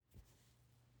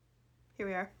Here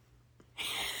we are.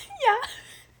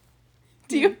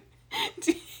 Yeah.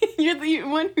 You're the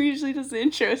one who usually does the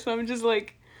intro, so I'm just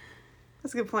like...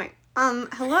 That's a good point.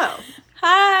 Hello.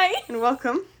 Hi! And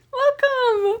welcome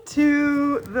Welcome!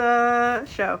 to the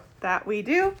show that we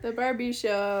do. The Barbie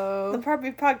Show. The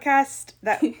Barbie podcast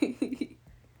that we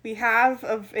have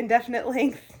of indefinite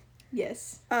length.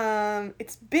 Yes.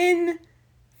 It's been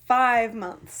 5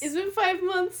 months. It's been 5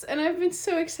 months, and I've been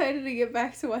so excited to get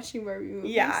back to watching Barbie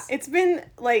movies. Yeah, it's been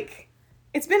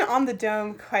on the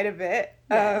dome quite a bit.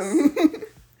 Yes.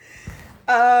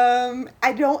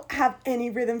 I don't have any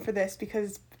rhythm for this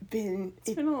because it's been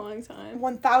a long time.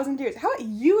 1,000 years. How about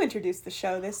you introduce the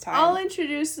show this time? I'll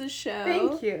introduce the show.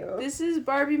 Thank you. This is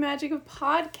Barbie Magic of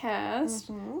Podcast.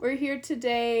 Mm-hmm. We're here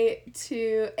today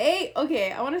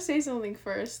okay, I want to say something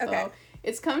first, though. Okay.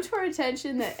 It's come to our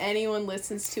attention that anyone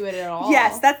listens to it at all.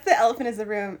 Yes, that's the elephant in the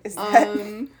room. Is that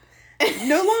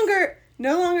no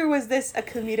longer was this a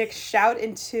comedic shout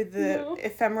into the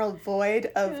ephemeral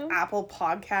void of Apple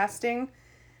podcasting.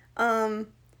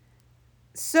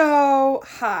 So,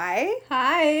 hi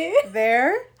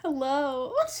there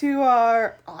hello to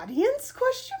our audience,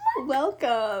 question mark?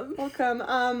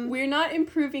 welcome. We're not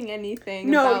improving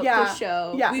anything No, about yeah. the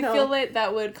show. Yeah, We no. feel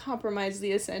that would compromise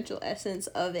the essential essence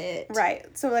of it.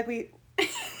 Right. So,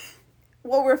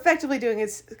 what we're effectively doing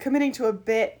is committing to a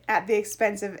bit at the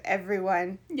expense of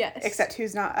everyone. Yes. Except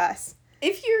who's not us.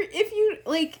 If you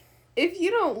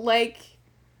don't like,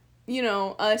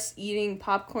 us eating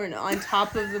popcorn on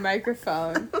top of the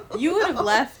microphone, you would have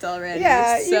left already.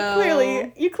 Yeah, so...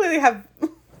 you clearly have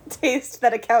taste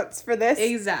that accounts for this.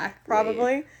 Exactly.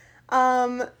 Probably.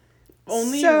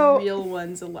 Only real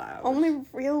ones allowed. Only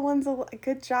real ones allowed.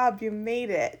 Good job, you made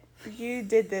it. You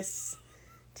did this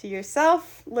to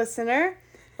yourself, listener,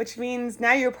 which means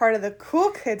now you're part of the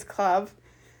Cool Kids Club,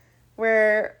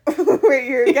 where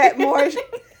you get more...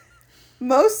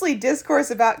 mostly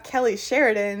discourse about Kelly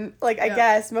Sheridan. I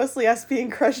guess, mostly us being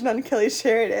crushed on Kelly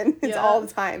Sheridan. It's all the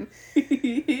time.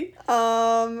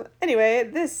 Anyway,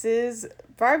 this is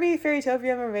Barbie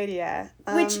Fairytopia Mermaidia.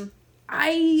 Which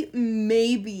I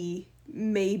maybe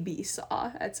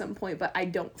saw at some point, but I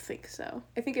don't think so.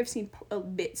 I think I've seen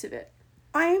bits of it.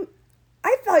 I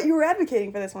thought you were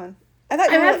advocating for this one. I'm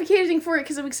advocating for it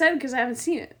because I'm excited because I haven't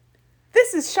seen it.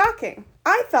 This is shocking.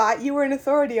 I thought you were an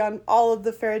authority on all of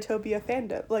the Fairytopia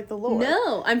fandom, the lore.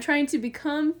 No, I'm trying to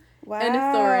become an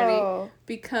authority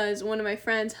because one of my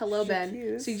friends, Hello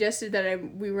Ben, suggested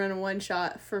that we run a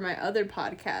one-shot for my other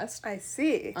podcast. I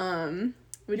see.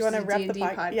 Which you want to is a rep D&D the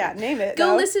podcast. Yeah, name it.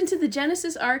 Go listen to the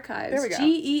Genesis Archives. There we go.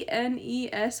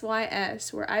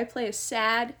 GENESYS, where I play a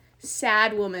sad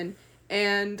woman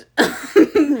and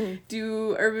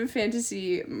do urban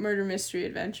fantasy murder mystery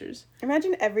adventures.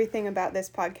 Imagine everything about this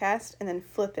podcast and then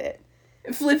flip it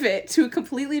to a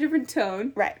completely different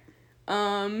tone. Right.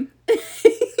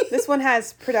 This one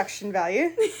has production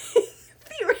value.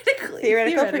 Theoretical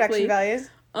production values.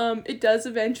 It does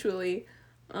eventually.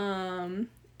 And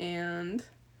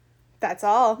that's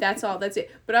all. That's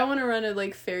it. But I want to run a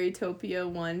Fairytopia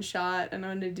one shot, and I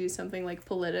want to do something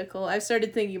political. I've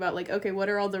started thinking about okay, what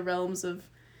are all the realms of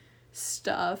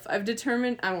stuff? I've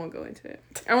determined I won't go into it.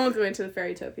 I won't go into the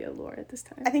Fairytopia lore at this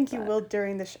time. I think you will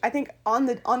during the I think on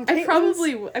I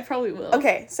probably will.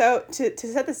 Okay, so to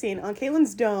set the scene, on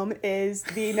Caitlin's dome is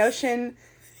the notion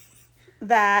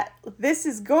that this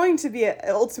is going to be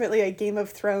ultimately a Game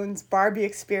of Thrones Barbie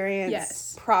experience.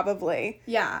 Yes. Probably.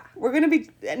 Yeah. We're going to be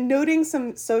noting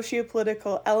some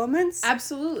socio-political elements.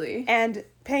 Absolutely. And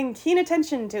paying keen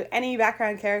attention to any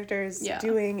background characters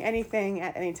doing anything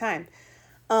at any time.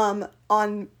 On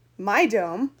my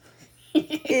dome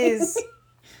is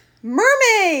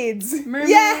mermaids!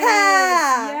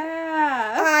 Yeah!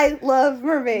 I love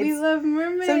mermaids. We love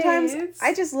mermaids. Sometimes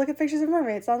I just look at pictures of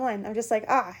mermaids online. I'm just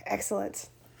excellent.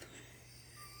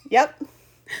 Yep.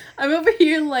 I'm over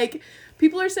here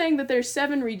people are saying that there's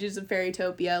 7 regions of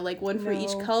Fairytopia, one for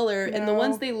each color, and the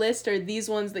ones they list are these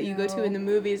ones that you go to in the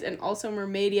movies, and also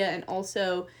Mermaidia, and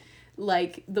also,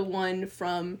 the one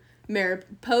from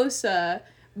Mariposa,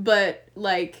 but,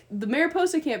 the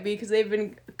Mariposa can't be because they've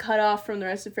been cut off from the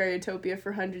rest of Fairytopia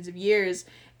for hundreds of years,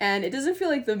 and it doesn't feel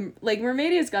like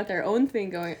Mermaidia's got their own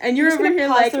thing going, and you're over here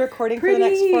pause the recording for the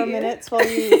next 4 minutes while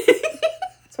you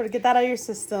sort of get that out of your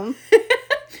system.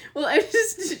 Well, I'm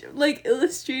just,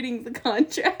 illustrating the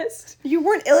contrast. You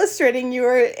weren't illustrating, you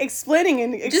were explaining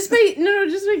and... just by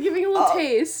giving a little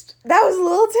taste. That was a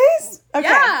little taste? Okay.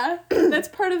 Yeah, that's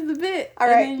part of the bit. All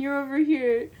right. And then you're over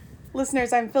here.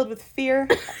 Listeners, I'm filled with fear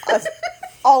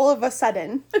all of a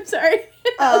sudden. I'm sorry.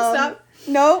 I'll stop.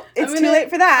 No, it's too late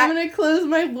for that. I'm gonna close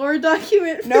my lore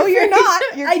document. No, you're not.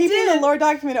 You're keeping the lore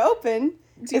document open.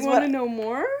 Do you want to know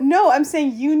more? No, I'm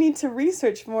saying you need to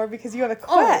research more because you have a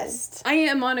quest. I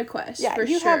am on a quest. Yeah, for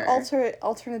you sure. have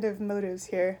alternative motives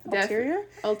here. Ulterior.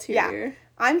 Yeah.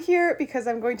 I'm here because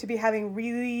I'm going to be having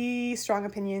really strong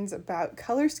opinions about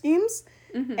color schemes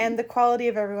and the quality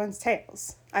of everyone's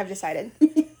tails. I've decided.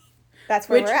 That's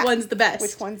where we're at. Which one's the best?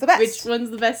 Which one's the best? Which one's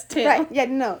the best tail? Right. Yeah,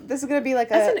 no. This is going to be like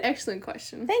That's an excellent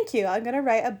question. Thank you. I'm going to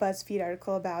write a BuzzFeed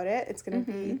article about it. It's going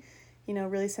to be,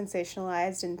 really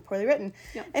sensationalized and poorly written.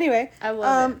 Yep. Anyway. I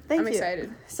love it. Thank I'm you.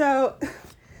 excited. So,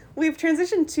 we've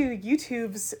transitioned to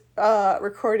YouTube's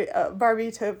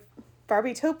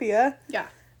Barbietopia. Yeah.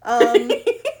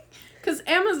 Because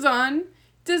Amazon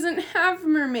doesn't have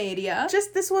Mermaidia.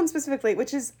 Just this one specifically,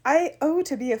 which is I owe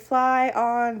to be a fly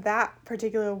on that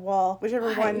particular wall,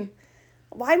 whichever one.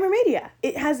 Why Mermaidia?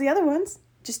 It has the other ones,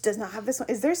 just does not have this one.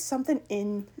 Is there something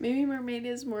in? Maybe Mermaidia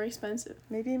is more expensive.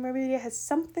 Maybe Mermaidia has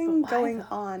something going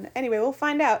on. Anyway, we'll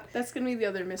find out. That's gonna be the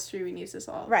other mystery we need to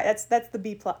solve. Right. That's the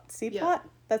B plot. C plot.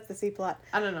 That's the C plot.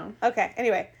 I don't know. Okay.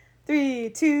 Anyway,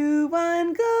 3, 2,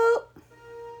 1, go.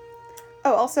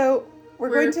 Oh, also. We're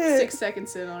going to 6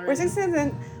 seconds in already. We're 6 seconds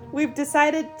in. We've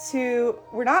decided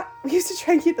we used to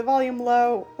try and keep the volume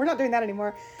low. We're not doing that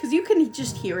anymore. Because you can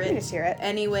just hear it. You can just hear it.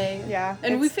 Anyway. Yeah.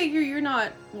 And we figure you're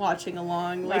not watching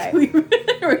along like right. we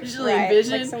originally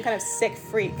envisioned. Like some kind of sick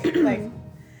freak. We're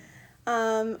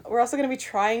also going to be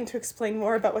trying to explain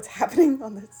more about what's happening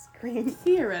on the screen.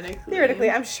 Theoretically.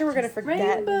 I'm sure we're going to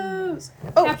forget. Rainbows.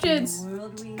 Oh. Captions.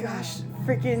 Gosh.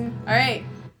 Freaking. All right.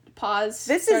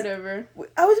 Pause. Start over.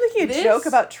 I was making a joke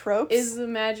about tropes. Is the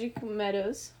Magic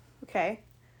Meadows. Okay.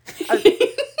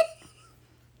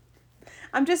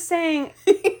 I'm just saying,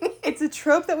 it's a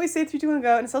trope that we say 3, 2, 1,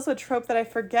 go, and it's also a trope that I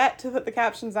forget to put the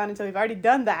captions on until we've already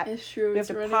done that. It's true. We have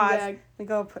to pause and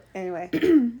go anyway.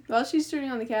 While she's turning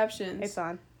on the captions. It's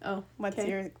on. Oh, what's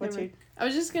your? I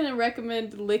was just gonna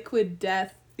recommend Liquid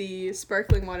Death, the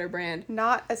sparkling water brand.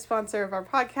 Not a sponsor of our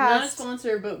podcast. Not a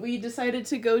sponsor, but we decided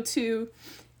to go to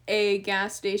a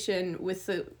gas station with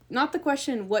not the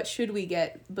question what should we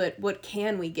get, but what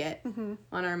can we get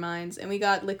on our minds, and we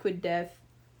got Liquid Death.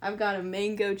 I've got a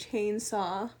mango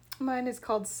chainsaw. Mine is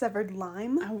called Severed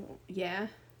Lime. Yeah,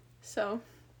 so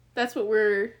that's what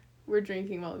we're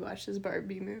drinking while we watch this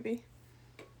Barbie movie.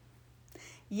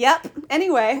 Yep.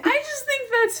 Anyway, I just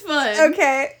think that's fun.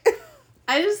 Okay.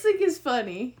 I just think it's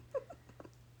funny.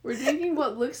 We're drinking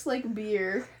what looks like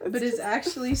beer, but is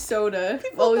actually soda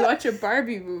while we watch a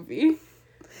Barbie movie.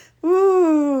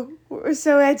 Ooh, we're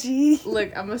so edgy.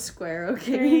 Look, I'm a square,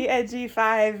 okay? 3 edgy,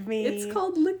 5 me. It's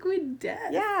called Liquid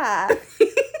Death. Yeah.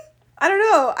 I don't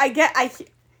know.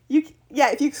 If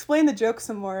you explain the joke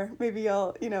some more, maybe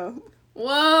you'll,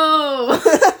 Whoa!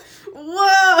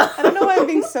 Whoa! I don't know why I'm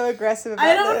being so aggressive about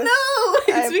this. I don't know.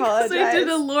 It's because I did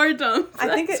a lore dump. I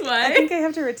think I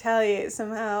have to retaliate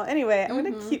somehow. Anyway, I'm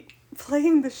gonna keep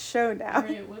playing the show now.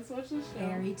 Alright, let's watch the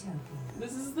show.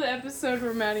 This is the episode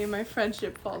where Maddie and my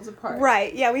friendship falls apart.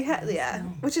 Right? Yeah,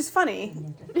 which is funny.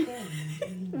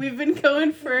 We've been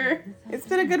going for. It's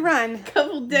been a good run.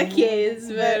 Couple decades,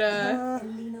 but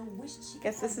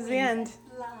guess this is the end.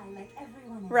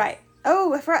 Right.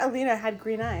 Oh, I forgot Alina had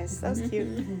green eyes. That was cute.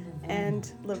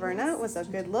 And Laverna was a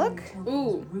good look.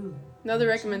 Ooh, another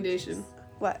recommendation.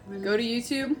 What? Go to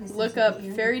YouTube, look up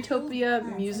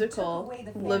Fairytopia musical,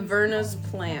 Laverna's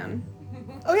Plan.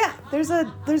 Oh yeah, there's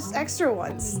extra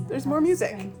ones. There's more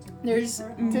music. There's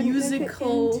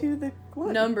musical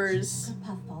numbers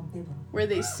where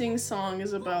they sing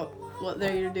songs about what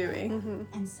they're doing.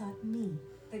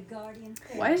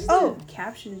 Why is the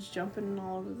captions jumping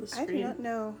all over the screen? I do not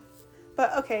know.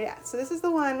 But okay, yeah. So this is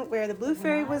the one where the blue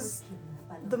fairy was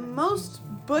the most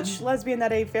butch lesbian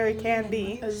that a fairy can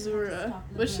be. Azura.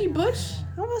 Was she butch?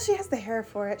 Oh, well, she has the hair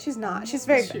for it. She's not. She's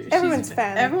very... Everyone's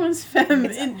femme. Everyone's femme.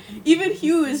 Even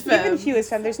Hugh is femme. Even Hugh is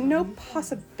femme. There's no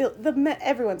possibility...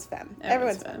 Everyone's femme.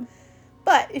 Everyone's femme.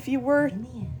 But if you were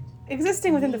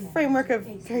existing within the framework of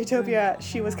Fairytopia,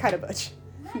 she was kind of butch.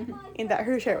 In that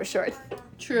her hair was short.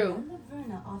 True.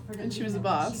 And she was a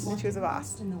boss. And she was a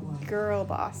boss. Girl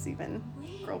boss, even.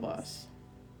 Girl boss.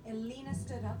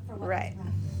 Right.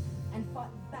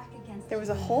 There was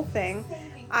a whole thing.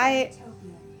 I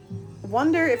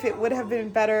wonder if it would have been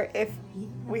better if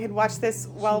we had watched this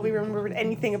while we remembered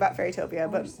anything about Fairytopia,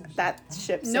 but that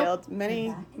ship sailed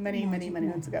many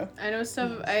months ago. I know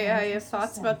stuff. I have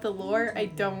thoughts about the lore. I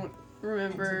don't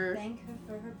remember.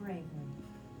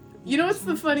 You know what's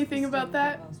the funny thing about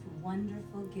that?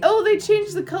 Oh, they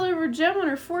changed the color of her gem on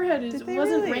her forehead. It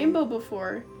wasn't rainbow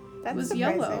before. It was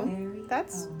yellow.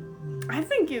 That's... I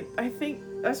think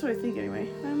that's what I think anyway.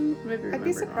 Maybe I'd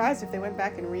be surprised if they went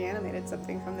back and reanimated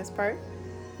something from this part.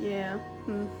 Yeah.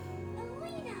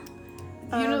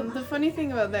 You know, the funny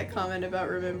thing about that comment about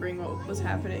remembering what was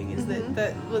happening is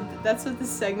that's what this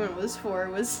segment was for,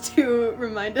 was to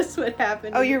remind us what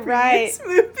happened. Oh, in you're the previous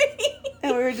movie.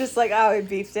 And we were just like, oh, we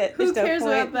beefed it. Who cares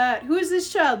about that? Who is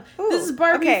this child? Ooh, this is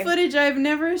Barbie footage I've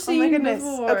never seen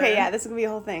before. Okay, yeah, this is gonna be a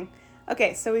whole thing.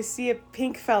 Okay, so we see a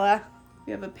pink fella.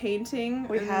 We have a painting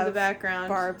in the background.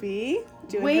 Barbie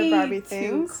doing her Barbie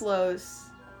things. Too close.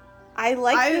 I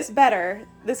like this better.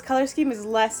 This color scheme is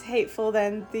less hateful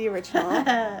than the original,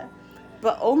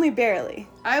 but only barely.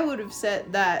 I would have set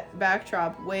that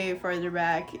backdrop way farther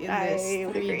back in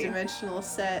this three-dimensional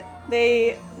set.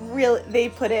 They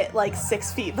put it like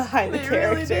 6 feet behind the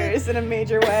characters in a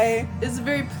major way. It's a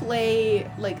very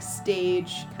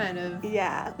stage kind of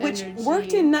which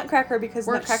worked in Nutcracker because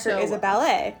Nutcracker is a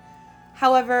ballet.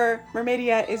 However,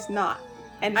 Mermaidia is not,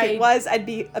 and if it was, I'd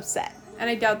be upset. And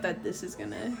I doubt that this is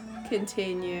gonna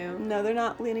continue. No, they're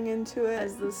not leaning into it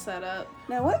as the setup.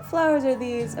 Now, what flowers are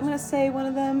these? I'm gonna say one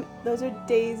of them. Those are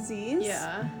daisies.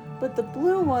 Yeah. But the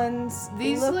blue ones.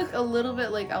 These look a little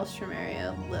bit like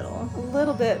Alstroemeria. A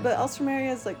little bit, but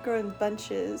Alstroemeria is like growing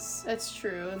bunches. That's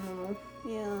true.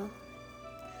 Yeah.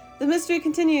 The mystery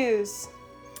continues.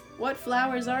 What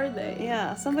flowers are they?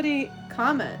 Yeah. Somebody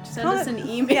comment. Send us an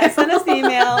email. Yeah. Send us the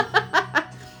email.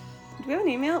 Do we have an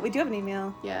email? We do have an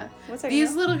email. Yeah. What's our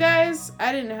These email? little guys,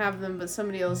 I didn't have them, but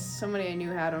somebody I knew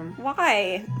had them.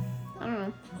 Why? I don't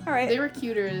know. All right. They were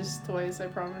cuter as toys, I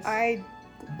promise.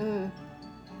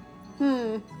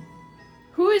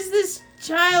 Who is this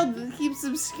child that keeps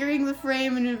obscuring the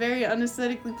frame in a very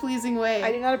unaesthetically pleasing way?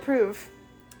 I do not approve.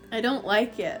 I don't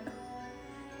like it.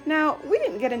 Now, we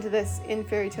didn't get into this in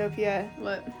Fairytopia.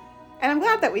 What? And I'm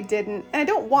glad that we didn't. And I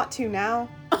don't want to now.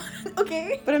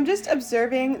 Okay. But I'm just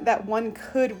observing that one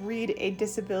could read a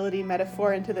disability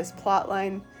metaphor into this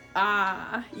plotline.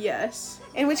 Ah, yes.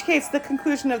 In which case, the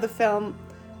conclusion of the film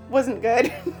wasn't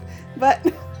good. But...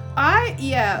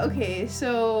 okay,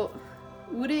 so...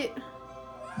 Would it...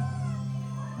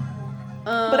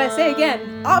 But I say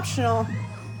again, optional.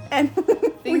 And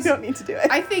we don't need to do it.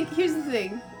 I think, here's the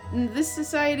thing. In this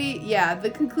society,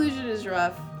 the conclusion is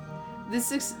rough.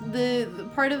 The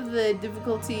part of the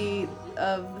difficulty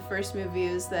of the first movie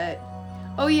is that,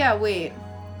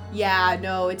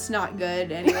 it's not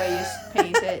good anyway, you just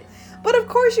paint it. But of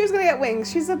course she was gonna get wings.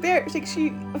 She's a bear. Of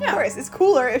course, it's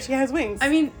cooler if she has wings. I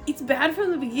mean, it's bad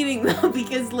from the beginning though,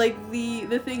 because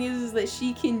the thing is that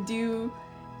she can do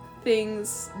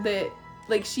things that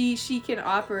she can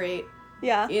operate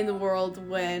in the world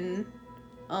when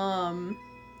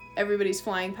everybody's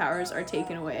flying powers are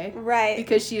taken away. Right.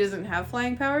 Because she doesn't have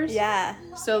flying powers. Yeah.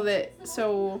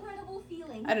 So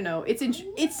I don't know. It's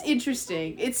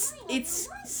interesting. It's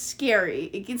scary.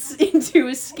 It gets into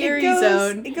a scary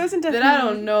zone. It goes into that I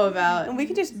don't know about. And we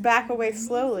can just back away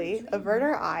slowly, avert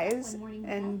our eyes,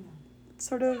 and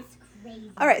sort of.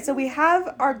 All right. So we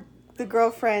have the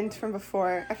girlfriend from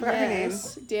before. I forgot her name.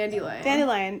 Dandelion.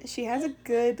 Dandelion. She has a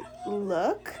good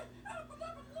look.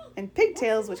 And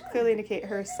pigtails, which clearly indicate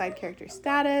her side character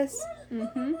status.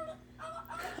 Mm-hmm.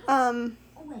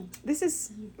 This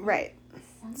is right.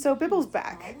 So Bibble's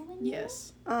back.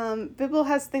 Yes. Bibble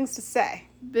has things to say.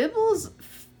 Bibble's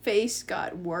face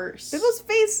got worse. Bibble's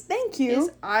face, thank you.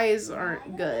 His eyes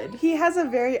aren't good. He has a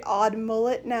very odd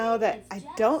mullet now that I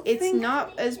don't think... It's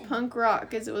not as punk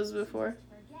rock as it was before.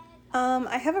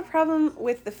 I have a problem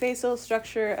with the facial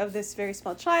structure of this very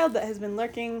small child that has been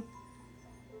lurking.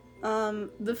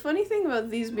 The funny thing about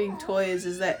these being toys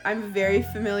is that I'm very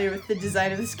familiar with the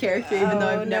design of this character, even though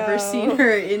I've never seen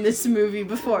her in this movie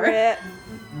before.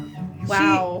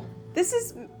 Wow.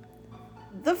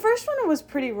 The first one was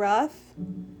pretty rough.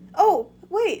 Oh,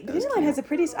 wait, Dandelion has the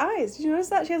prettiest eyes. Did you notice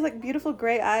that? She has beautiful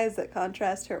gray eyes that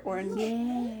contrast her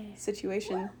orange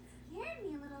situation.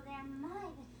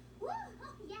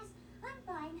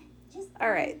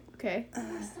 All right. Okay.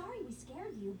 We're sorry we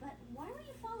scared you, but why were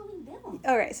you following Bibble?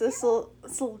 All right, so this little.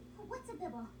 What's a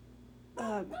Bibble?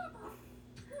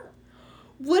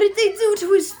 What did they do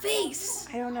to his face?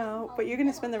 I don't know, but you're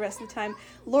gonna spend the rest of the time.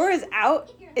 Laura's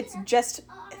out. It's just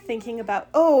thinking about.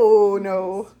 Oh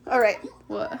no! All right.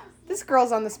 What? This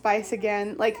girl's on the spice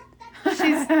again.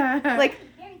 She's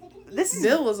this is.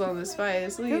 Bill was on the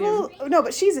spice. No,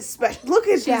 but she's a special. Look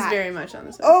at that. She's very much on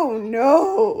the spice. Oh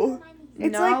no!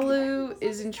 It's Nalu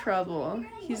is in trouble.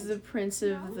 He's the prince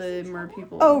of the mer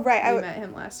people. Oh right, we met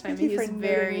him last time. He's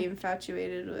very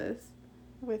infatuated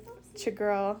with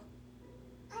Chigirl.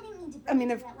 I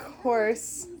mean, of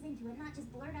course.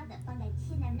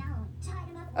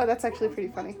 Oh, that's actually pretty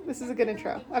funny. This is a good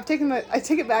intro. I take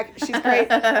it back. She's great.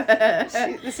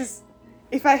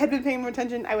 If I had been paying more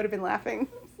attention, I would have been laughing.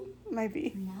 Might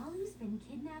be. Nally's been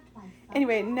kidnapped by fungi.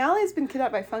 Anyway, Nally's been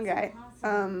kidnapped by fungi.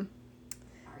 Are you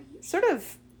Sort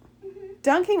of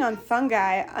dunking on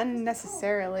fungi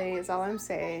unnecessarily is all I'm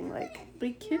saying. Like,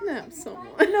 They kidnapped someone.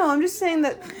 no, I'm just saying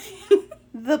that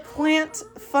the plant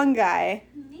fungi,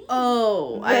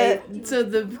 Oh, so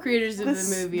the creators of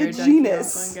the movie the are dunking on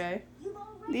genus. fungi.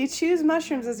 you choose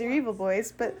mushrooms as your evil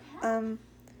boys, but I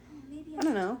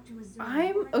don't know.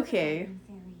 Okay.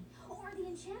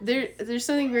 There's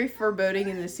something very foreboding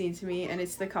in this scene to me, and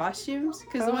it's the costumes,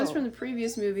 because the ones Oh. from the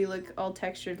previous movie look all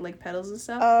textured like petals and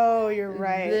stuff. Oh, you're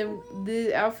right.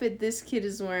 The outfit this kid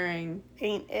is wearing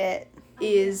Ain't it?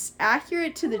 is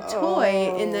accurate to the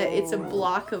toy in that it's a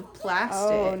block of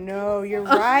plastic. Oh no, you're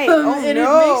right. Oh and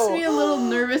no. it makes me a little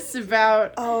nervous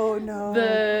about Oh no.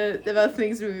 about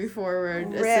things moving forward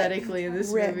Rip. aesthetically in this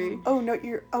Rip. movie. Oh no,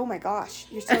 oh my gosh,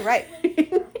 you're so right.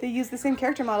 They use the same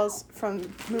character models from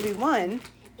movie 1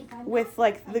 with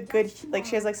like the good, like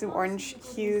she has like some orange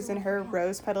hues in her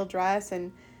rose petal dress,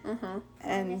 and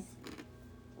and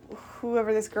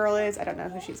whoever this girl is, I don't know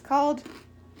who she's called,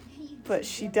 but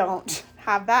she don't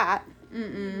have that.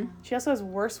 She also has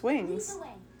worse wings.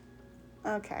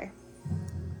 Okay.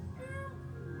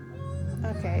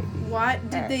 What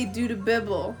did they do to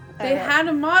Bibble? They Alright. had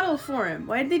a model for him.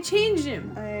 Why did they change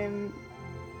him?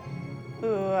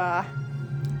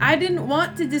 I didn't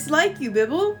want to dislike you,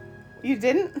 Bibble. You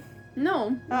didn't?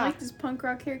 No, I Ah. like his punk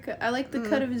rock haircut. I like the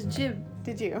cut of his jib.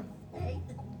 Did you?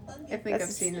 I think I've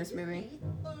seen this movie.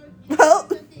 Well.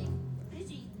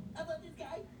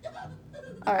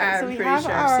 Alright, I'm so we pretty have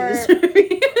sure our. I've seen this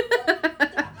movie.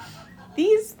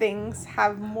 These things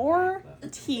have more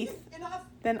teeth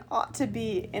than ought to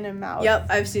be in a mouth. Yep,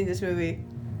 I've seen this movie.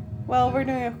 Well, we're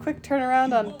doing a quick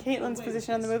turnaround on Caitlin's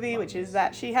position on the movie, which is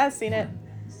that she has seen it.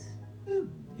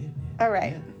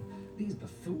 Alright. These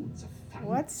buffoons are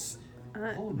What's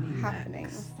Uh, happening?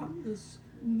 fungus.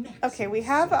 Okay, we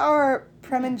have our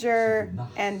Preminger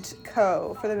and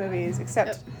Co. for the movies,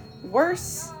 except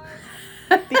worse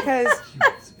because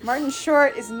Martin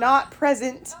Short is not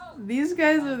present. These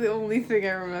guys are the only thing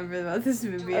I remember about this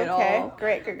movie at Okay, all.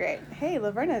 great. Hey,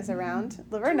 Laverna is around.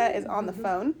 Laverna is on the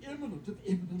phone.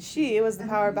 She was the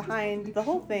power behind the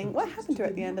whole thing. What happened to her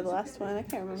at the end of the last one? I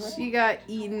can't remember. She got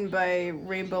eaten by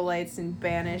rainbow lights and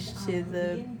banished to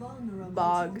the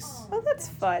bogs. Oh, that's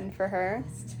fun for her.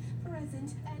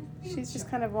 She's just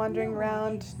kind of wandering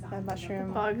around a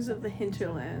mushroom. Bogs of the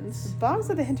hinterlands. Bogs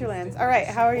of the Hinterlands. All right,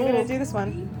 how are you going to do this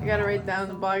one? I gotta write down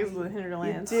the bogs of the You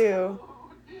hinterlands. do.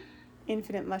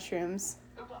 Infinite mushrooms.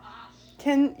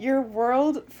 Can your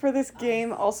world for this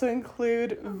game also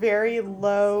include very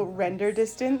low render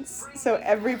distance? So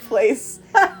every place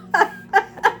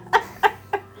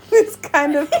is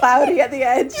kind of cloudy at the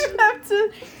edge. You have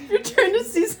to, if you're trying to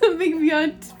see something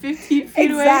beyond 15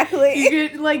 feet Exactly. away, you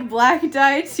get like black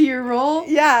dye to your roll.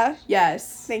 Yeah.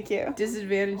 Yes. Thank you.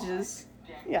 Disadvantages.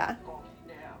 Yeah.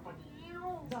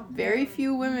 Very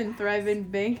few women thrive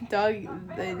in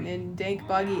in dank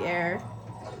boggy air.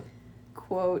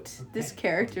 Quote, this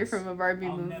character from a Barbie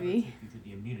movie.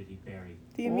 The immunity berry.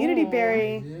 The immunity Oh.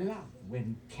 berry. Love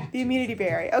when captured. The immunity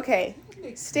berry. Okay.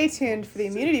 Stay tuned for the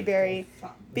immunity berry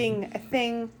being a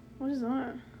thing What is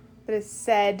that? that is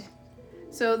said.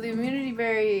 So the immunity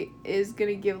berry is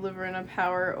gonna give Laverna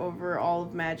power over all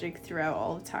of magic throughout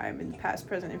all of time, in the past,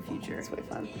 present, and future. It's really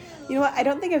fun. You know what? I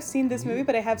don't think I've seen this movie,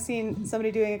 but I have seen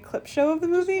somebody doing a clip show of the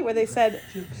movie where they said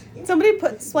somebody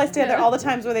spliced together all the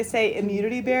times where they say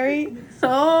immunity berry,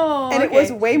 Oh, and okay. it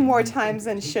was way more times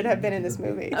than should have been in this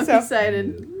movie. I'm So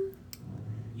excited.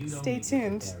 You don't Stay need the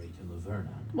tuned. berry to Laverna.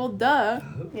 Well, duh.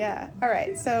 yeah. All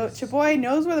right. So Chaboy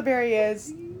knows where the berry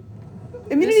is. This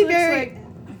Immunity looks berry. like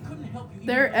I couldn't help you.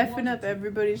 they're even if I effing wanted up to.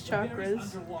 everybody's The berry's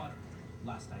chakras. underwater.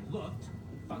 Last I looked,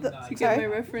 The- fungi You get Sorry? my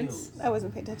reference? I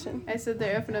wasn't paying attention. I said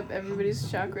they're effing up everybody's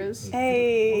chakras.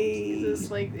 Hey,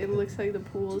 This like it looks like the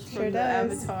pools from Sure the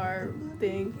does. Avatar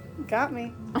thing. got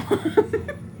me.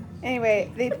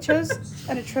 Anyway, they chose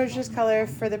an atrocious color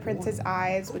for the prince's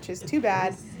eyes, which is too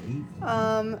bad.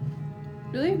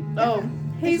 Really? Oh,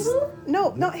 hazel.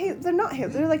 No, not hazel. They're not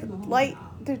hazel. They're like light.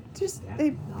 They're just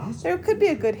they. There could be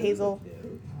a good hazel,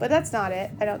 but that's not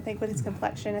it. I don't think with his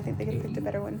complexion. I think they could have picked a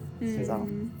better one. Is all.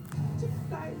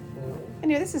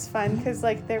 Anyway, this is fun because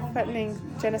like they're threatening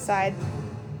genocide,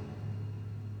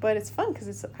 but it's fun because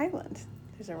it's an island.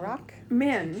 There's a rock.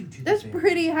 Man, that's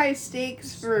pretty high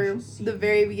stakes for the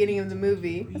very beginning of the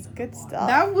movie. That's good stuff.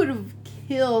 That would have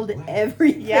killed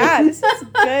everything. Yeah, this is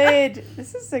good.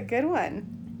 This is a good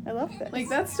one. I love this. Like,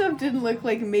 that stuff didn't look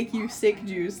like make you sick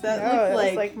juice. That no, looked it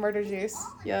like... was like murder juice.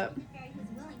 Yep.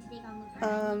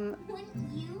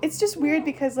 It's just weird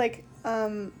because like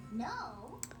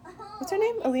what's her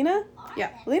name? Alina? Yeah.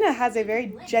 Alina has a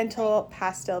very gentle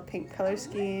pastel pink color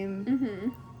scheme Mm-hmm.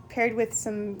 paired with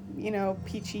some,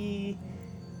 peachy,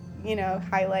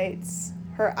 highlights.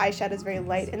 Her eyeshadow is very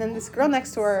light. And then this girl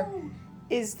next to her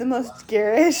is the most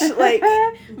garish, like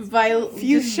Violet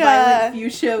fuchsia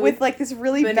fuchsia with like this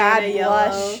really banana bad yellow.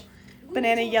 blush.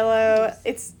 Banana yellow.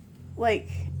 It's like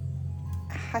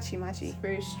hachimachi.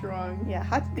 very strong Yeah,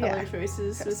 color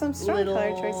choices. Got With some strong little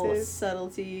color choices.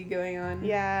 subtlety going on.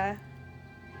 Yeah.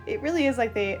 It really is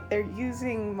like they're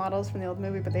using models from the old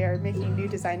movie, but they are making new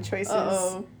design choices.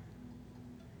 Uh-oh.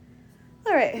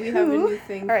 All right, We have a new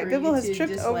thing All right, for Bibble you has to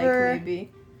tripped dislike, over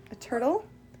maybe. a turtle.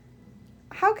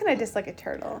 How can I dislike a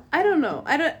turtle? I don't know.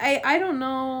 I don't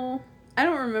know. I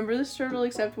don't remember this turtle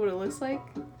except what it looks like.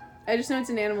 I just know it's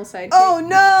an animal sidekick. Oh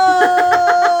no!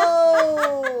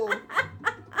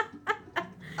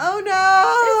 Oh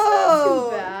no! It's not too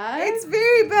bad. It's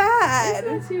very bad.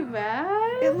 It's not too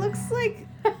bad. It looks like.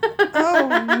 Oh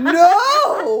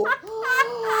no!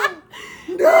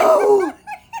 No!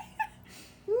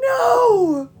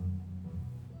 No!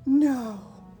 No!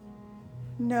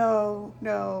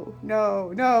 No! No!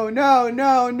 No! No! No!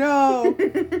 No! No!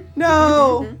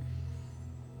 No!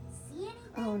 See anything?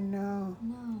 Oh no!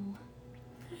 No.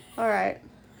 All right.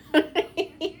 Oh,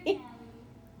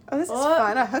 this is Oh.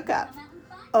 fun. A hookup.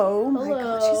 Oh my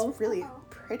god, Hello. she's really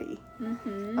pretty.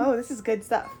 Mm-hmm. Oh, this is good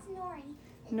stuff. That's Nori?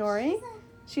 Nori.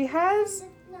 She has.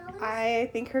 I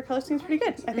think her color scheme's pretty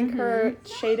good. I think her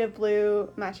shade of blue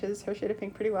matches her shade of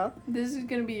pink pretty well. This is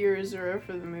gonna be your Azura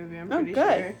for the movie, I'm Oh, pretty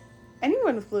good. sure.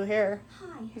 Anyone with blue hair. Hi.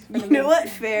 is You gonna know be- what?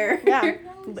 Fair. Yeah,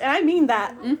 and I mean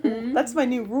that. Mm-hmm. That's my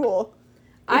new rule.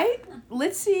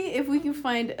 Let's see if we can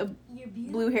find a You're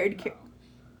beautiful. blue-haired kid.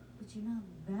 But you're not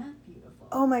that beautiful.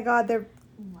 Oh my god, they're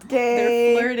What?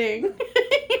 gay. They're flirting.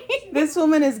 This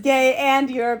woman is gay and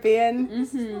European.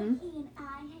 This is where Mm-hmm. he and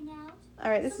I hang out.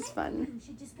 All right, this So is maybe fun. you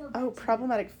should just go back Oh, to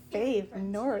problematic fave,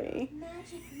 friends. Nori.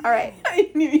 Magic All right.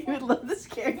 I knew you would love this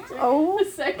character. Oh, The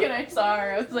second I saw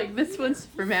her, I was like, this one's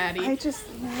for Maddie. I just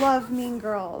love Mean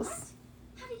Girls.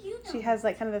 How do you know? She has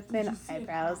like kind of the thin Did you see it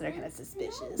eyebrows that are happen? kind of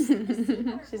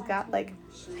suspicious. She's got like,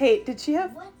 hey, did she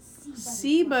have? What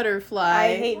Sea butterfly.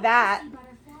 I hate that. Sea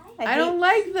butterfly? I don't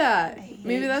like that. I hate-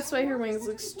 Maybe that's why her wings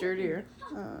look sturdier.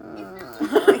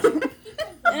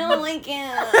 I don't like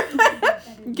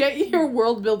it. Get your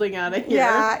world building out of here.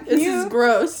 Yeah, can This you- is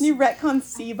gross. Can you retcon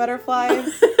sea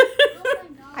butterflies?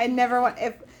 I never want.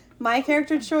 If my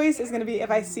character choice is gonna be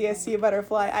if I see a sea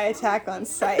butterfly, I attack on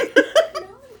sight.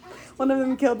 One of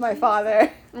them killed my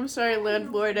father. I'm sorry,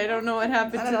 landlord. I don't know what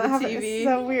happened I to don't know the how it's TV.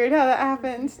 so weird how that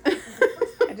happened.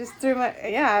 I just threw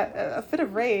a fit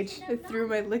of rage. I threw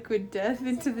my liquid death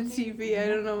into the TV. I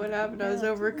don't know what happened. I was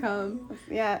overcome.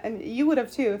 Yeah, and you would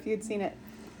have too if you'd seen it.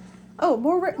 Oh,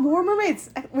 more mermaids.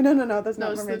 No, those No,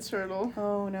 not it's the mermaids. turtle.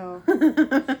 Oh no.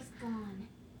 Gone.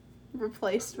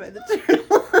 Replaced by the turtle.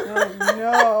 Oh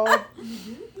no. Do you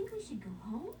really think we should go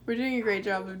home? We're doing a great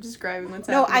job of describing what's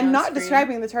No, happening I'm on not screen.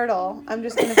 describing the turtle. I'm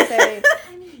just gonna say,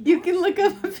 I mean, You can look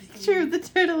up a picture of the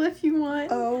turtle if you want.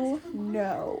 oh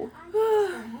no. I can just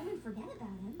go home and forget about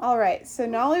him. All right, so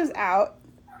Nolly's out.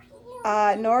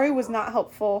 Nori was not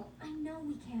helpful, I know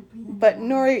we can't breathe in but the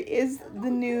Nori is the water.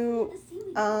 new, The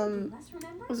seaweed um, less,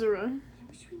 remember? Azura. I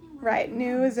wish we knew where right, it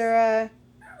new was. Azura,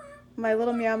 my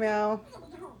little meow meow,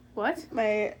 What?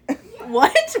 my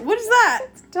What? What is that?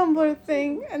 Tumblr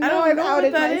thing, and I now don't I've know what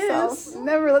outed that myself. is.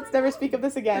 Let's never speak of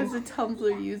this As again. a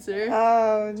Tumblr user.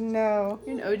 Oh no.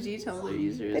 You're an OG Tumblr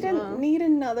user They as didn't well. need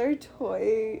another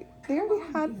toy. They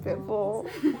already had Bibble.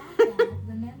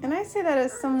 And I say that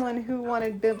as someone who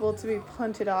wanted Bibble to be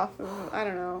punted off of, I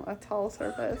don't know, a tall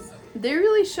surface. They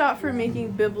really shot for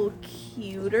making Bibble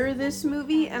cuter this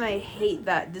movie, and I hate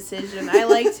that decision. I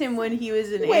liked him when he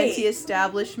was an Wait.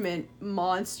 anti-establishment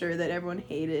monster that everyone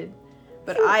hated,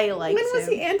 but I liked When was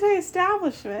him. he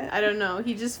anti-establishment? I don't know.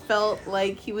 He just felt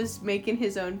like he was making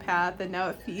his own path, and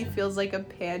now he feels like a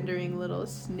pandering little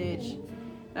snitch.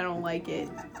 I don't like it.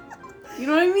 You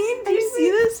know what I mean? Do you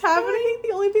see this I happening? think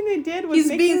the only thing they did was He's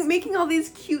make being his- making all these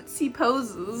cutesy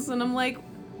poses, and I'm like,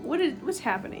 what's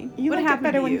happening? You what liked it happened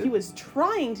better to when you? he was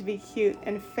trying to be cute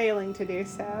and failing to do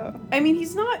so. I mean,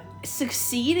 he's not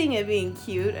succeeding at being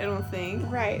cute. I don't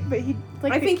think. Right, but he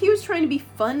like. I think he was trying to be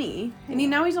funny, and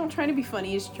now he's not trying to be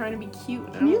funny. He's trying to be cute.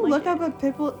 I Can you don't like look it. up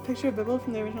a picture of Bibble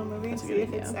from the original movie and That's a see good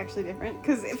if it's idea. actually different?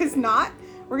 Because if it's not,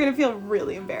 we're gonna feel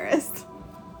really embarrassed.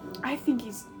 I think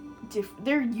he's different.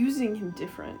 They're using him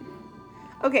different.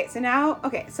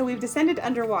 Okay, so we've descended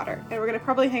underwater, and we're gonna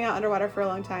probably hang out underwater for a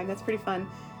long time. That's pretty fun.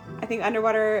 I think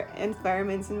underwater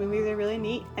environments and movies are really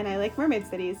neat, and I like mermaid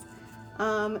cities.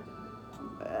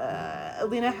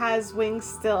 Alina has wings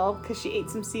still because she ate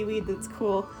some seaweed. That's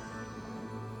cool.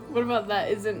 What about that?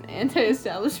 Isn't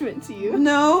anti-establishment to you?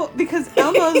 No, because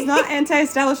Elmo's not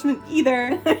anti-establishment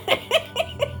either.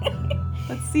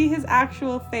 Let's see his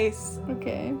actual face.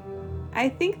 Okay. I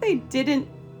think they didn't.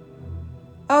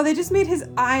 Oh, they just made his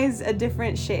eyes a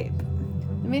different shape.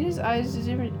 They made his eyes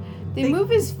different. They They- move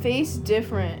his face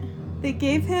different. They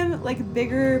gave him like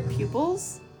bigger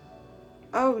pupils.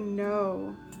 Oh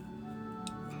no.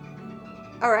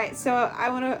 Alright, so I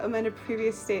want to amend a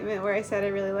previous statement where I said I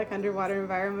really like underwater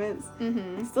environments. I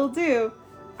Mm-hmm. still do.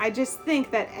 I just think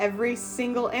that every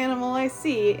single animal I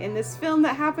see in this film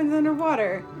that happens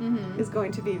underwater Mm-hmm. is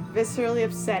going to be viscerally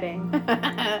upsetting.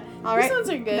 Alright? These ones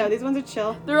are good. No, these ones are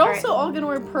chill. They're All right. also all gonna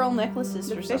wear pearl necklaces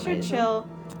The for fish some are reason. chill.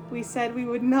 We said we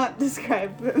would not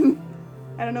describe them.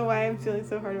 I don't know why I'm feeling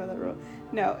so hard about that rule.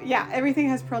 No, yeah, everything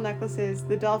has pearl necklaces.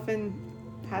 The dolphin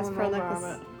has Oh, pearl no necklaces.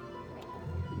 rabbit.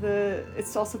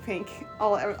 It's also pink.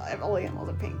 All animals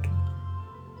are pink.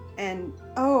 And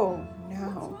oh What's no,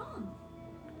 wrong?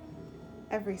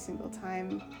 every single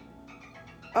time.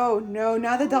 Oh no,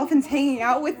 now the dolphin's hanging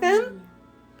out with them?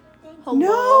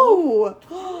 Hello?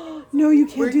 No! No, you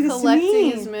can't We're do this to collecting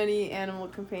me. as many animal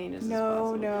companions as No,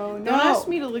 possible. no, no. Don't ask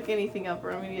me to look anything up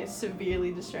or I'm gonna get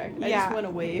severely distracted. I Yeah. just went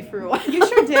away for a while. You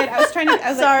sure did. I was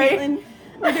Sorry. like, Caitlin,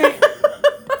 we're doing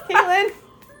Caitlin!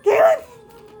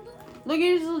 Look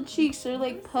at his little cheeks, they're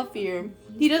like puffier.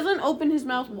 He doesn't open his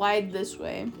mouth wide this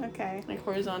way, Okay. like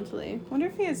horizontally. Wonder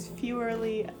if he has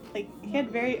fewerly, like, he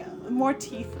had more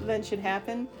teeth than should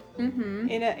happen Mm-hmm.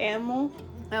 in an animal.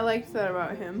 I liked that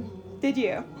about him. Did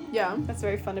you? Yeah. That's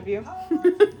very fun of you.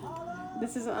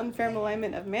 This is an unfair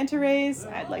malignment of manta rays,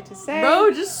 I'd like to say.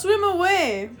 Bro, just swim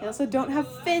away. They also don't have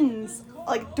fins,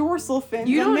 like dorsal fins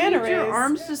You on don't manta need your rays.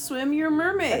 arms to swim, you're a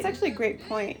mermaid. That's actually a great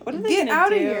point. What are they Get gonna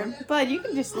outta do? here. Bud, you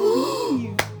can just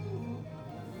leave.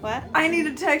 What? I need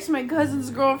to text my cousin's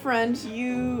girlfriend.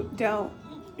 You don't.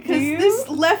 Because Do you? this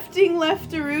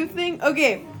leftaroo thing.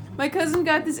 Okay, my cousin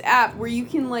got this app where you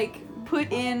can like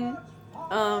put in,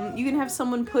 you can have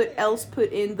someone put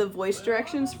in the voice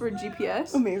directions for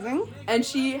GPS. Amazing. And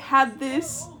she had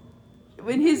this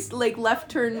when his like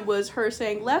left turn was her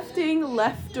saying lefting,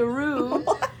 leftaroo,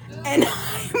 and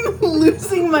I'm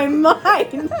losing my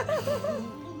mind.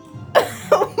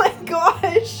 Oh my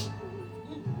gosh.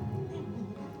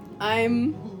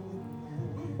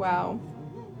 Wow.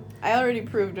 I already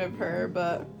proved of her,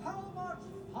 but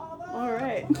All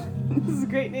right. This is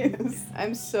great news.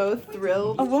 I'm so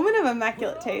thrilled. A woman of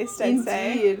immaculate taste, I'd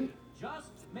say. Indeed. Just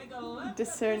make a left.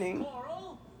 Discerning.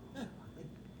 Coral.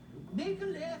 Make a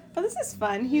left. Oh, this is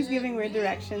fun. He's giving weird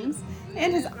directions.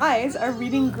 And his eyes are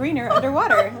reading greener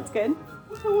underwater. That's good.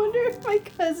 I wonder if my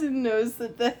cousin knows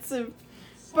that that's a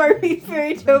Barbie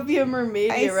Fairytopia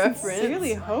Mermaidia I reference.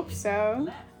 sincerely hope so.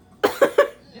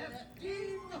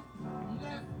 Lefting.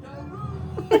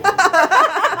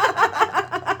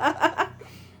 Leftaroo.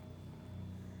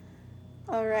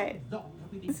 All right. No,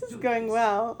 we need This to is do going this.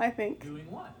 well, I think. Doing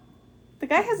what? The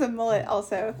guy has a mullet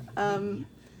also.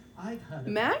 I've heard of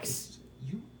Max?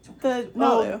 you took The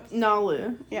Nalu. Oh,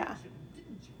 Nalu. Yeah.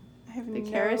 I have The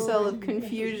no carousel of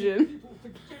confusion.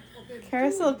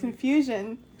 Carousel of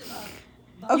confusion.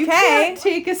 You Okay. can't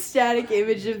take a static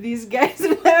image of these guys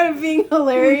without it being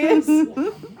hilarious.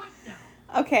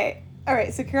 Okay. All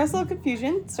right. So carousel of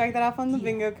confusion. Strike that off on the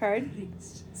bingo card.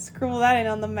 Scribble that in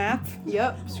on the map.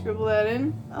 Yep, scribble that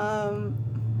in.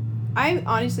 I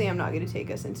honestly am not gonna take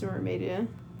us into Mermaidia.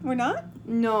 We're not.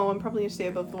 No, I'm probably gonna stay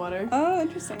above the water. Oh,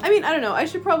 interesting. I mean, I don't know. I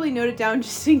should probably note it down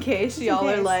just in case in y'all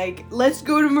are case. like, let's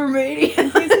go to Mermaidia.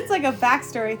 In case it's like a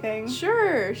backstory thing.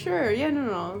 Sure. Yeah,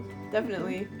 no,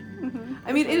 definitely. Mhm.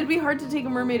 I mean, it'd be hard to take a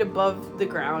mermaid above the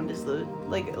ground, is the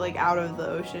like out of the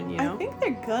ocean, you know. I think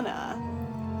they're gonna.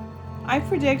 I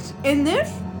predict. In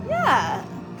this, Yeah.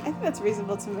 I think that's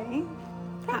reasonable to me.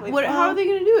 Probably. how are they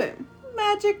gonna do it?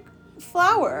 Magic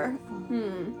flower.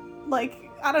 Like,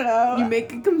 I don't know. You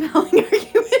make a compelling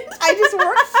argument. I just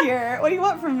work here. What do you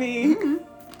want from me? You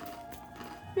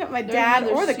got my There's dad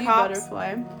another or the sea cops.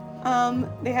 Butterfly.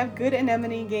 They have good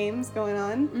anemone games going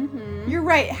on. Mm-hmm. You're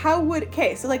right.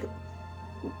 Okay, so like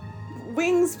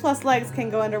wings plus legs can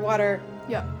go underwater.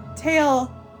 Yep.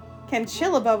 Tail can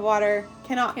chill above water.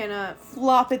 Cannot Cannot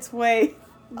flop its way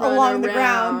run along the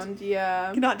around, ground.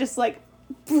 Yeah. Cannot just like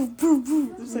boof, boof,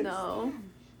 boof. Just like, No.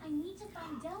 I need to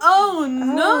find Delphi. Oh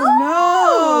no!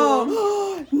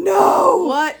 Oh, no! No!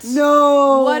 What?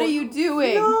 No! What are you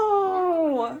doing?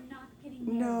 No! You're not getting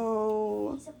me.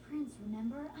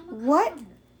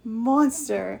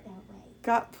 monster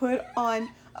got put on.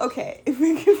 Okay, if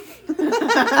we can.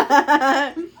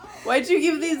 Why'd you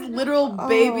give these little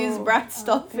babies Bratz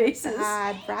doll they're faces?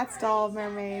 Bad Bratz doll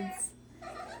mermaids.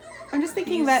 I'm just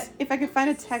thinking that if I could find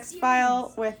a text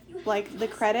file with like the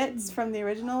credits from the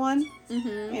original one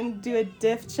and do a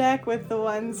diff check with the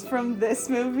ones from this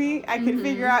movie, I could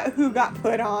figure out who got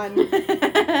put on.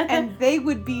 And they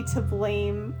would be to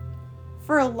blame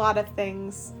for a lot of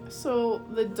things. So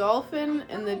the dolphin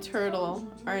and the turtle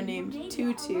are named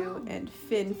Tutu and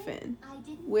Fin Fin.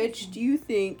 Which do you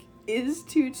think is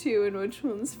Tutu and which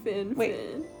one's Fin Wait.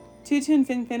 Fin? Tutu and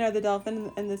Fin Fin are the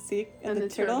dolphin and the sea and the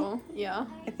turtle. Yeah.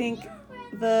 I think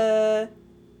the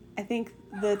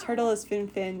turtle is Fin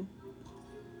Fin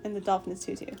and the dolphin is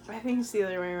Tutu. I think it's the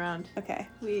other way around. Okay,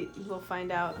 We will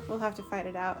find out. we'll have to fight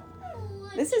it out.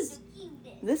 This is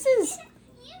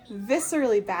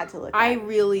viscerally bad to look I at.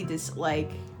 really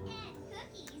dislike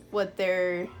what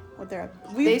they're. What they're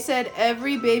They said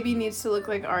every baby needs to look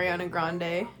like Ariana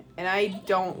Grande, and I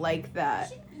don't like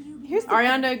that. here's the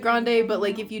Ariana Grande, but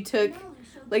like if you took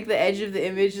like the edge of the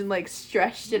image and like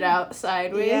stretched it out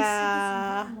sideways.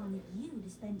 Yeah. I wanted you to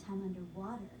spend time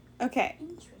underwater. Okay,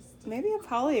 Interesting. maybe a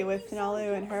poly with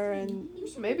Finalu and her and You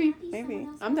should Maybe. be Maybe. someone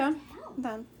else I'm down. to help. I'm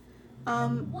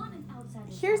done. Want an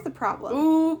outsider's Here's the help. problem.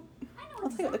 Ooh. I know I'll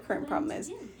tell you what the current exactly problem is.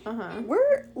 to do. Uh-huh.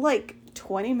 We're like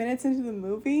 20 minutes into the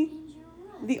movie. And you're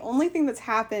right. The only thing that's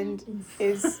happened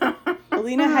is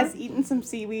Alina has eaten some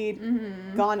seaweed,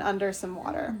 gone under some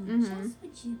water, Just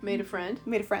what you Made a friend.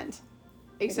 made a friend.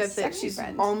 Except that sexy she's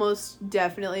friend. almost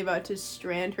definitely about to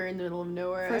strand her in the middle of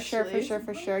nowhere. For actually.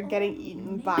 sure, getting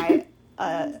eaten by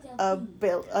a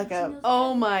bill like a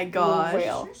Oh my gosh.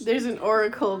 whale. There's an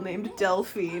oracle named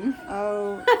Delphine.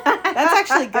 oh. That's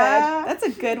actually good. That's a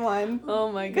good one.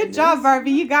 Oh my goodness. Good job,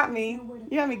 Barbie. You got me.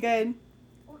 You got me good.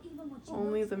 or even what you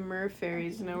Only the mer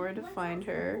fairies know where to find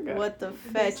her. What the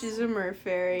fetch is a mer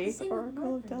fairy? say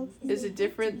Oracle of what Delphine. Is it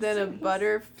different than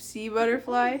a sea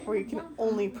butterfly? Where you can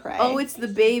only pray. Oh, it's the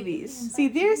babies. See,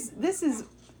 this is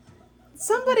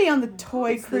somebody on the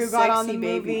toy It's the crew got on the sexy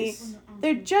movie. babies.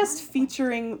 They're just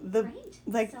featuring the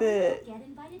like the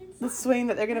swing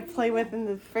that they're gonna play with in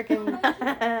the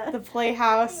frickin' the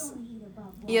playhouse.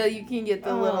 Yeah, you can get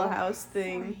the little Oh. house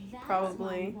thing,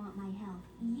 probably.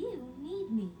 You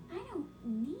need me. I don't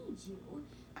need you.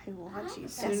 I want you,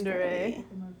 Tsundere. desperately. Get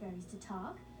the mer fairies to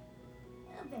talk.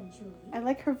 Eventually. I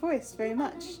like her voice very But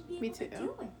I much. wouldn't be Me able to too.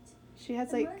 do it. She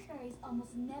has The like mer fairies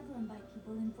almost never invite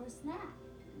people in for a snack.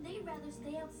 They'd rather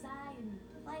stay outside and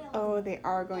play all oh, they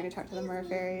are going to talk to the mer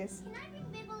fairies. Can I bring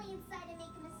Bibbly inside and make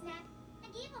him a snack? I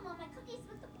gave him all my cookies,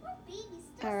 but the poor baby's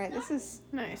still All right, this is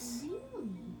Nice.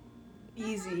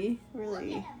 Really? Easy.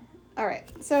 really all right.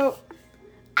 So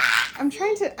I'm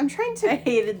trying to. I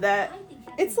hated that. I think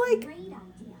that's It's a like- great idea.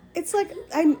 It's like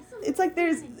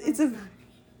it's a. But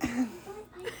I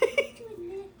have to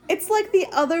admit, It's like the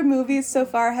other movies so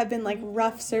far have been like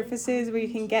rough surfaces where you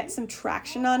can get some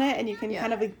traction on it and you can Yeah.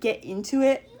 kind of like get into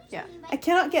it. Yeah. I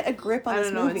cannot get a grip on I this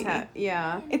don't know movie. what's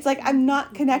yeah. It's like I'm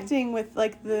not connecting with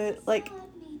like the like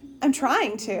I'm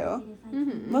trying to.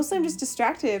 Mm-hmm. Mostly I'm just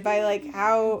distracted by like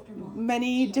how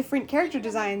many different character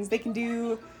designs they can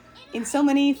do in so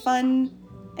many fun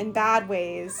and bad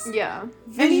ways. Yeah.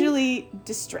 Visually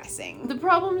distressing. The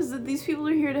problem is that these people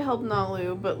are here to help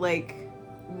Nalu, but like,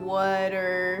 what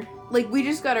are like? We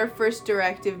just got our first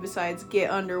directive besides get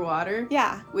underwater,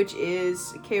 Yeah. which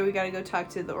is okay. We gotta go talk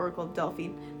to the Oracle of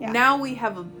Delphine. Yeah. Now we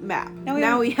have a map.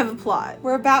 Now we Have a plot,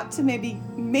 We're about to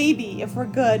maybe if we're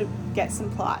good get some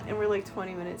plot. and we're like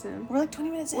 20 minutes in. We're like 20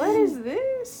 minutes What in. is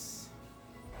this?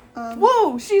 Whoa!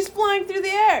 Whoa! She's flying through the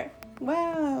air.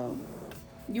 Wow.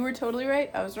 You were totally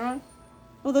right. I was wrong.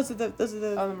 Well, those are the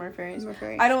Oh, the mer fairies. mer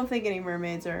fairies. I don't think any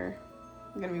mermaids are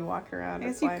gonna be walking around. I or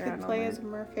guess you flying could around play on as a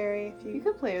mer fairy if You you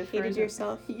could play with hated furs.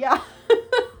 yourself Yeah.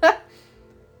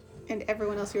 and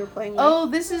everyone else you were playing with. Oh,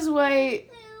 this is why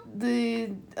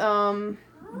the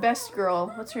best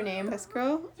girl. What's her name? Best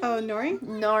girl? Oh, Nori?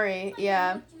 Nori.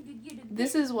 Yeah.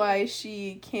 This is why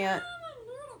she can't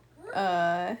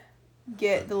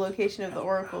get the location of the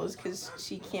oracles because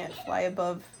she can't fly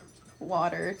above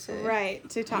water to. Right,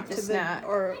 to talk the to snack. the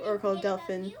Oracle of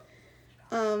Delphin.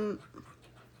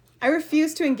 I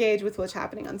refuse to engage with what's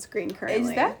happening on screen currently.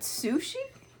 Is that sushi?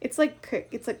 It's like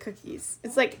cookies.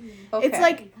 It's like Okay. it's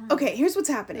like okay, here's what's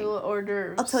happening. little hors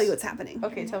d'oeuvres. I'll tell you what's happening.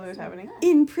 Okay, tell me what's happening.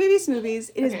 In previous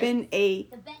movies, it has Okay. been a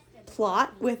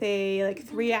plot with a like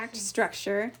 3-act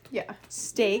structure, Yeah.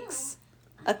 stakes,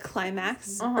 a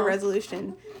climax, Uh-huh. a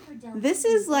resolution. This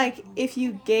is like if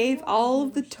you gave all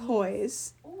of the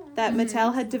toys that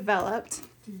Mattel had developed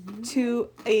to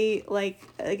a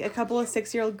couple of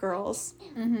 6-year-old girls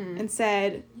and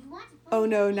said, "Oh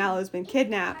no, Nallow's been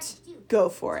kidnapped. Go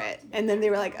for it." And then they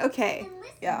were like, "Okay,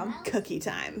 Yeah. cookie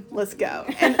time. Let's go."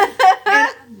 And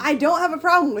I don't have a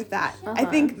problem with that. I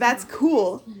think that's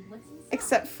cool.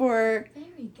 Except for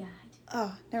Fairy god.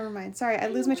 oh, never mind. Sorry, I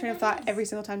lose my train of thought every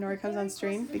single time Nori comes on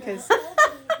stream because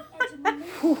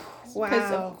whew, Because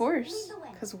wow. of course.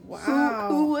 Because Who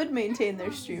wow. would maintain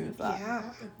their stream of thought?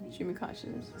 Yeah. Stream of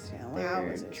consciousness. Yeah, Their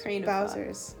wowzers. train of thought.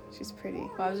 Bowser's. She's pretty.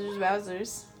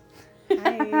 Wowzers.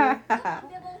 Hi.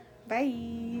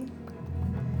 Bye.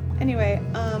 Anyway,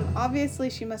 obviously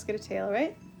she must get a tail,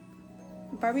 right?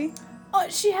 Barbie? Oh,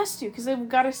 she has to, because they've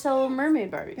got to sell Mermaid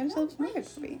Barbie. Gotta sell Mermaid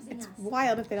Barbie. It's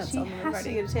wild if they don't She sell Mermaid has to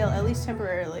Barbie. get a tail, at least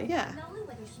temporarily. Yeah,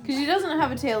 Because she doesn't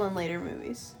have a tail in later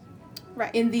movies.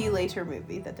 right. In the later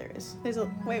movie that there is. There's a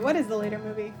wait. What is the later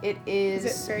movie? It is,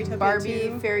 Is it Fairytopia Barbie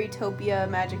 2? Fairytopia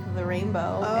Magic of the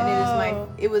Rainbow. Oh. And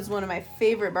it was one of my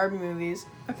favorite Barbie movies.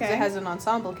 Because Okay. it has an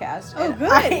ensemble cast. Oh, and good.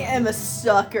 I am a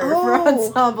sucker for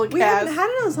ensemble we cast. haven't had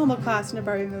an ensemble class in a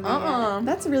Barbie movie Uh-uh. yet.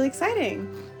 That's really exciting.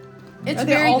 It's Are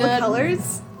they very all good. the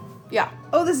colors? Yeah.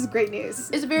 Oh, this is great news.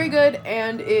 It's very good,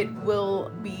 and it will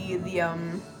be the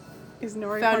Is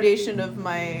Nori foundation of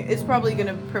my. It's probably going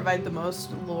to provide the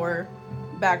most lore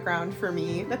background for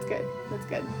me, That's good. That's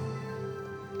good.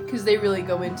 because they really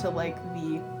go into like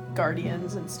the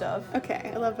Guardians and stuff.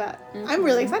 Okay, I love that. I'm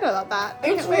really excited about that. I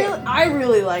It's can't wait. really, I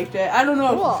really liked it. I don't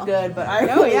know if Cool. it's good, but I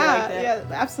Oh really yeah, liked it. yeah,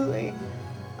 absolutely.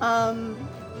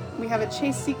 We have a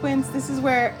chase sequence. This is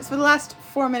where for the last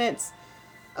 4 minutes.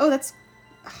 Oh, that's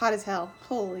hot as hell.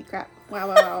 Holy crap! Wow,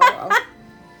 wow, wow, wow. wow.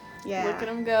 Yeah. Look at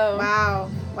them go.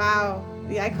 Wow.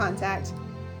 The eye contact.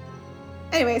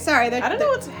 Anyway, sorry. I don't know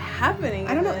what's happening. I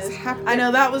don't in know what's this. happening. I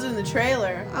know that was in the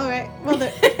trailer. All right. Well,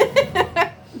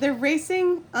 they're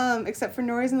racing. Except for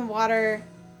Nori's in the water.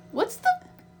 What's the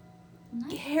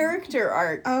character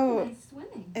arc? Oh, Nice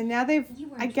swimming. and now they've, You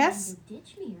weren't I trying guess, to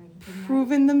ditch me or anything, right?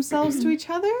 proven themselves to each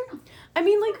other. I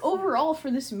mean, like overall for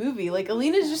this movie, like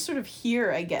Elena's just sort of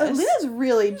here, I guess. Elena's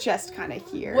really just kind of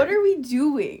here. What are we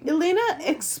doing? Elena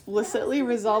explicitly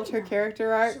resolved her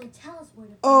character arc. She'll tell us where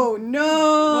to Oh find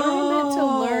no! What are we meant to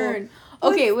learn?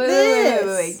 What's Okay, wait.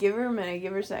 this? Give her a minute.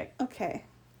 Give her a sec. Okay,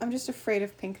 I'm just afraid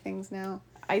of pink things now.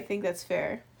 I think that's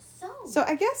fair. So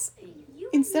I guess you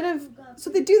instead of so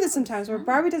they do this sometimes where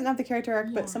Barbie doesn't have the character arc,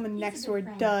 but someone next to her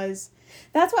does.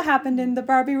 That's what happened in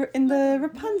the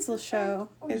Rapunzel show.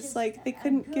 It's like they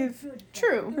couldn't give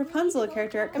True. Rapunzel a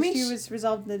character arc. I mean, she was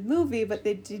resolved in the movie, but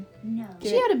they did. No.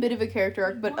 She had a bit of a character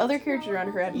arc, but other characters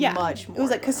around her had Yeah, much more. it was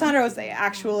like going on. Cassandra was the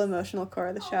actual emotional core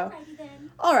of the show. Alrighty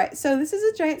then. All right, so this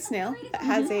is a giant snail that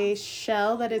has a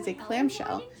shell that is a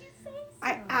clamshell.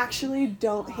 I actually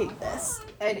don't hate this.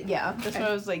 And yeah, that's why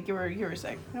I was like, give her a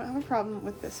sec. I don't have a problem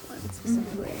with this one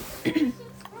specifically. Questions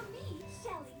for me,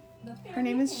 Shelly. Her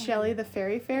name is Shelly the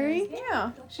Fairy Fairy.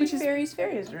 Yeah, Which is-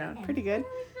 fairies around. Pretty good.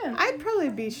 Yeah. I'd probably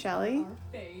be Shelly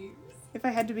if I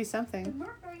had to be something.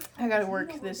 I gotta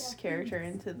work this character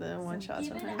into the one shot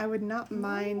sometime. I would not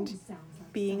mind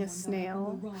being a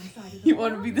snail. You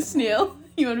want to be the snail?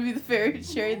 You want to be the fairy,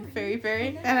 Sherry the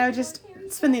fairy? And I would just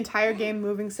spend the entire game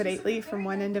moving sedately from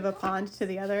one end of a pond to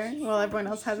the other while everyone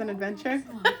else has an adventure.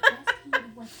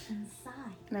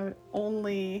 And I would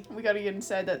only We gotta get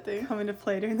inside that thing. come into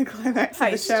play during the climax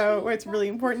of the Heist. show where it's really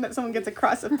important that someone gets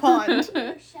across a pond.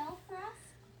 Shell for us?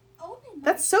 Open.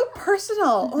 That's so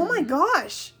personal. Oh my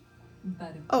gosh.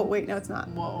 Oh wait, no, it's not.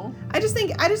 Whoa. I just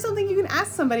don't think you can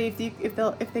ask somebody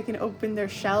if they can open their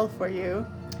shell for you.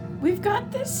 We've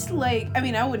got this, like, I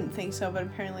mean, I wouldn't think so, but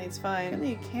apparently it's fine.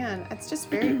 Apparently you can. It's just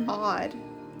very odd.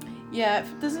 Yeah,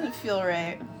 it doesn't feel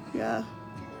right. Yeah.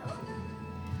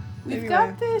 We've Anyway.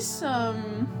 got this,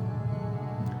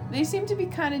 they seem to be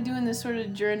kind of doing this sort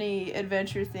of journey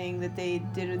adventure thing that they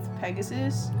did with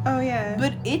Pegasus, Oh yeah.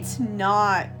 but it's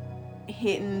not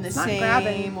hitting the It's not same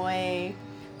grabbing. way.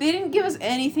 They didn't give us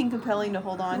anything compelling to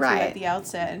hold on to Right. at the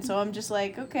outset, and so I'm just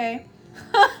like, okay.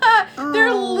 They're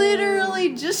Oh.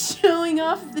 literally just showing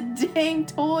off the dang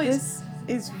toys.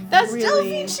 this is That's really.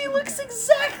 Delphine. She looks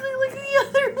exactly like the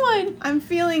other one. I'm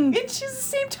feeling. And she's the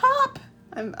same top.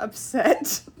 I'm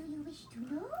upset. Do you wish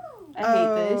to know? I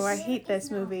hate this. Oh, I hate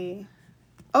this movie.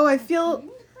 Oh, I feel.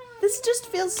 This just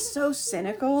feels so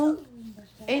cynical.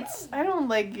 I don't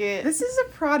like it. This is a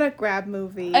product grab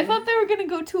movie. I thought they were gonna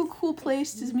go to a cool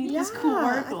place to meet this cool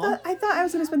oracle. I thought I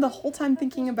was gonna spend the whole time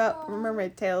thinking about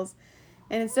Mermaid Tales,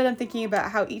 and instead I'm thinking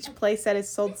about how each playset is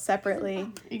sold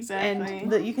separately, Exactly.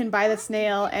 and that you can buy the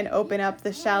snail and open up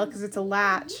the shell because it's a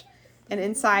latch, and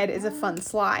inside is a fun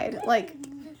slide. Like,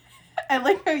 I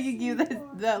like how you give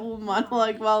that little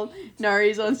monologue while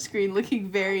Nari's on screen looking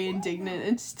very indignant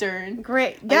and stern.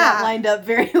 Great. Like, that Yeah. lined up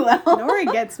very well.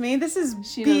 Nori gets me. This is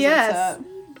She knows BS. what's up.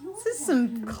 This is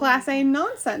some class A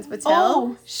nonsense, Patel.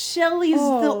 Oh, Shelly's the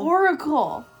Oh.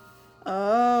 Oracle.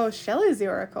 Oh, Shelly's the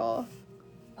Oracle.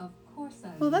 Of course I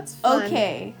Well, that's fun.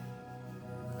 Okay.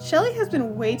 Shelly has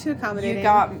been way too accommodating.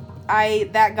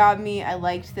 That got me. I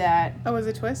liked that. Oh, was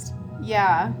it a twist?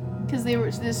 Yeah, because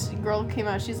this girl came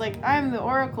out. She's like, "I'm the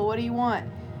Oracle. What do you want?"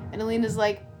 And Alina's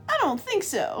like, "I don't think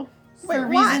so." Wait, For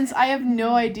what? reasons I have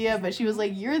no idea, but she was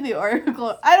like, "You're the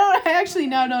Oracle." I actually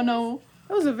now don't know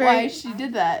That was a why very. she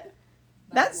did that.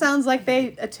 That sounds like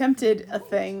they attempted a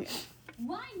thing.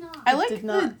 Why not? I like did the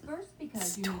not. First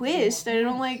because you twist. I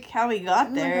don't like how he I got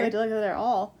don't like how they there. did it at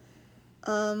all.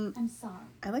 I'm sorry.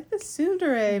 I like the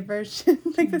tsundere version.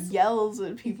 Like this Yells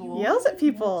at people. yells at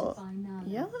people.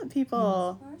 Yell at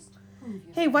people.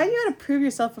 Hey, why do you gotta prove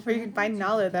yourself before you can buy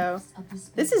Nalu though?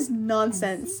 This is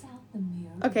nonsense.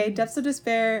 Okay, Depths of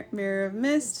Despair, Mirror of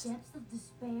Mist. Depths of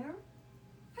despair?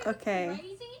 Okay.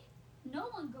 Crazy? No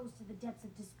one goes to the depths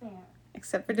of despair.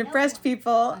 Except for depressed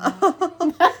people.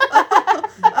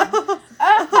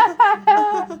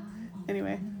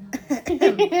 Anyway.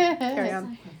 Carry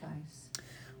on.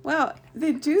 Wow,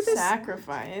 they do this.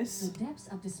 Sacrifice. The depths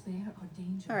of despair are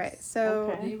dangerous. Alright,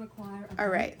 so. Okay. They require a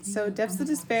Alright, great so deal Depths of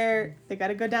the Despair, they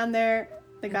gotta go down there.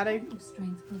 They The gotta kind of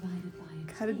strength provided by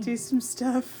its gotta fate. do some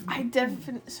stuff. I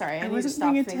definitely. Sorry, I I need to wasn't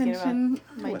stop paying thinking about attention.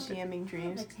 my jamming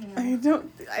dreams. I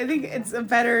don't. I think it's a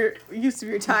better use of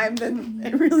your time than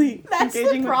really That's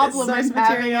engaging the problem with this source I'm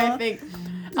having, material. I think.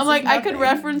 I'm like, I could nothing.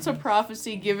 reference a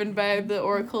prophecy given by the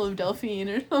Oracle of Delphine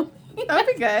or something. That'd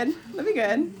be good. That'd be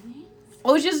good.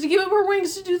 Oh, just to give it her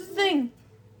wings to do the thing.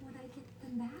 Would I get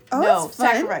them back? Oh, No, that's fun.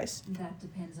 sacrifice. That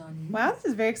depends on you. Wow, this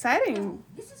is very exciting.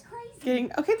 This is crazy.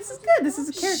 Getting okay. This is good. This is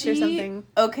a character something.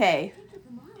 Okay.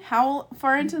 How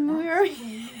far into the movie are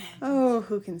we? Oh,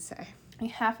 who can say?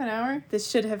 Like half an hour? This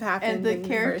should have happened. And the in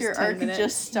character first 10 arc minutes.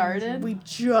 just started? We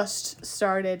just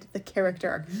started the character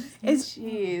arc. It's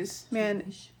Jeez. man.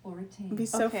 Fish or a tail. It'd be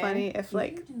so Okay. funny if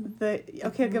like the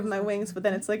okay, I'll give my wings, but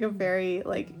then it's like a very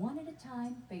like One at a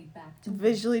time, fade back to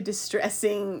visually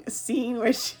distressing scene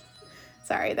where she.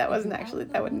 Sorry, that wasn't actually.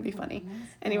 That wouldn't be funny.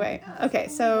 Anyway, okay,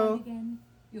 so.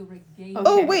 You'll regain Okay.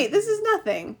 Oh wait, this is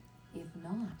nothing. if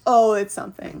not. Oh, it's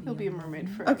something. He'll be a mermaid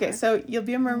forever. Okay, so you'll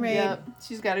be a mermaid. Yep.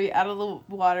 She's got to be out of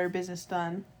the water, business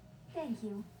done. Thank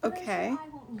you. but I'm Okay. sure I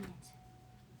won't need it.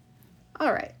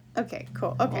 All right. Okay.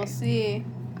 Cool. Okay. We'll see.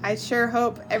 I sure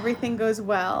hope everything goes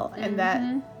well and that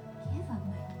Mhm. Give up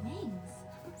my wings.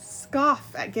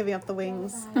 scoff at giving up the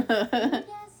wings. I guess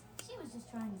she was just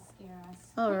trying to scare us.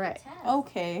 All right.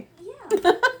 Okay. Yeah,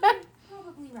 you're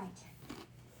probably right.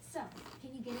 So,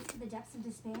 can you get us to the depths of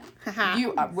despair? Haha.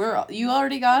 You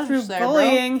already got Through us there, bro.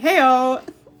 bullying. Heyo.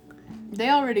 They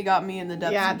already got me in the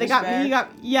depths Yeah, of they got despair. me.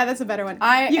 Yeah, that's a better one.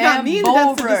 I You got am me in the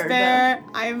depths of bored. despair.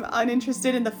 I'm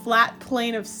uninterested in the flat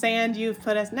plane of sand you've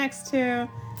put us next to.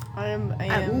 I am.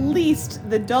 At least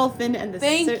the dolphin and the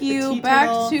Thank the you. tea Back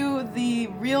turtle. to the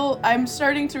real. I'm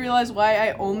starting to realize why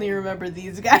I only remember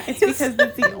these guys. It's because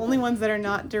it's the only ones that are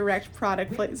not direct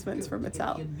product placements for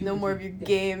Mattel. no more of your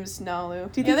games, Nalu. Do you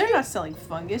Yeah, think they're you- not selling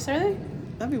fungus, are they?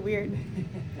 That'd be weird.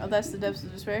 Oh, that's the depths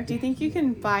of despair. Do you think you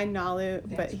can buy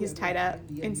Nalu, but he's tied up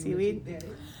in seaweed?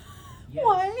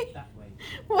 Why?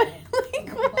 What? Like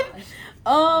what?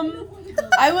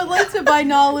 I would like to buy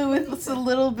Nalu with just a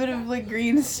little bit of like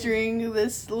green string.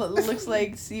 This looks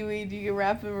like seaweed. You can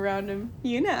wrap him around him.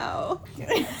 You know.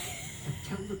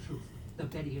 Tell the truth. The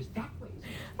Betty is that way.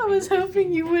 I was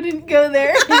hoping you wouldn't go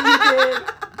there. And you did.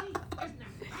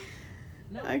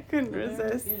 I couldn't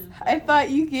resist. I thought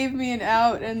you gave me an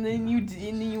out, and then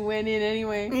you went in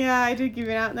anyway. Yeah, I did give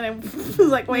it out, and then I was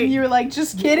like, Wait, wait, you were like,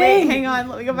 just kidding. wait, hang on,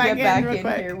 let me go back Get in back real in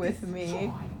quick. here with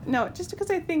me. No, just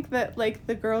because I think that like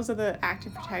the girls are the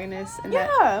active protagonists, and that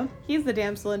Yeah. he's the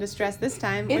damsel in distress this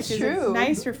time, It's which is a true.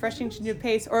 nice, refreshing change of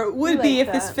pace, or it would like be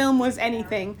if this that. film was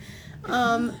anything.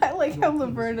 I like how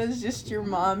Laverna's just your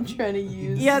mom trying to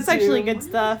use. Yeah, it's actually Zoom. good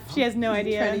stuff. She has no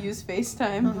idea. Trying to use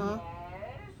FaceTime. Uh-huh.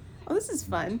 Oh, this is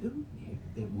fun.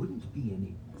 There wouldn't be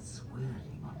any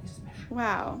swirling on this mission.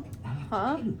 Wow.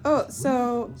 Huh? Oh,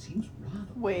 so Seems rather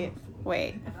Wait.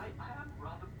 wait.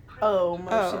 Oh,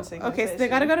 motion Oh, sickness. okay. So I they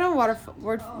gotta see. go to a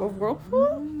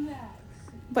whirlpool,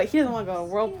 but he doesn't want to go to a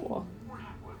whirlpool.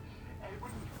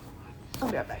 I'll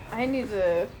be right back. I need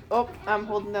to. Oh, I'm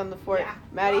holding down the fort. Yeah.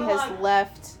 Maddie has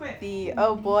left the.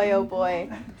 Oh boy, oh boy.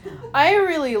 I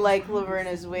really like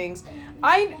Laverna's wings.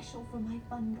 Special for my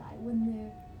fun guy when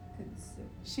they're concerned.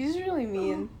 She's really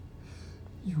mean.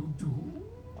 You do?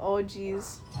 Oh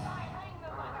jeez.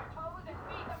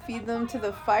 Feed them to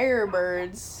the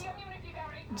firebirds.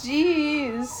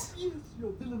 Jeez.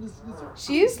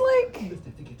 She's like,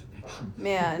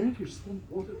 man.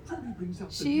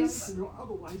 She's.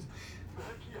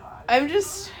 I'm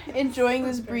just enjoying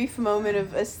this brief moment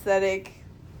of aesthetic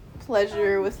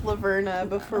pleasure with Laverna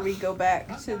before we go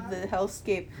back to the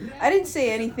hellscape. I didn't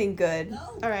say anything good.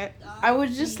 Alright. I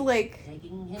was just like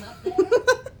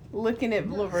looking at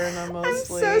Laverna I'm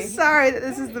mostly. so sorry that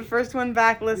this is the first one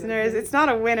back, listeners. It's not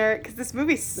a winner because this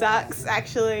movie sucks,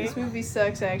 actually. This movie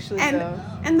sucks, actually, And though.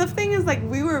 and the thing is, like,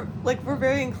 we're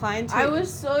very inclined to. I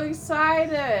was so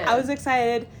excited. I was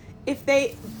excited if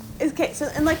they. Okay, so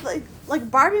and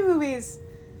like Barbie movies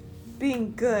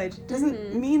being good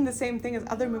doesn't mean the same thing as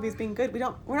other movies being good.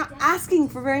 We're not asking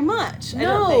for very much. I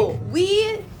don't No, think.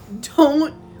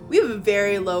 we have a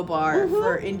very low bar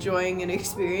for enjoying an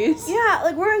experience. Yeah,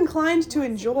 like we're inclined to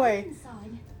enjoy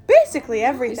Inside. basically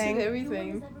everything, No one has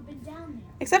Everything. ever been down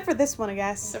there. except for this one, I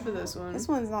guess. Except for this one. This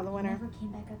one's not the winner. Never came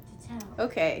back up to tell.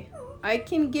 Okay, I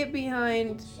can get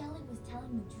behind Shelley was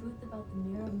telling the truth about the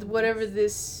mirror. whatever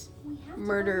this We have to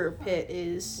murder go. pit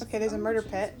is. Okay, there's a murder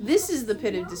pit. This is the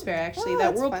pit of despair, actually. Oh,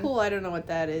 That that's fun. whirlpool, I don't know what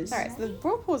that is. All right, so the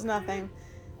whirlpool's nothing.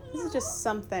 This is just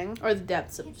something. Or the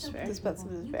depths of It's despair. okay, This but's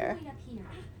Bibble. You despair. can wait up here.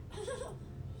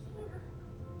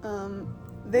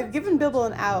 They've given Bibble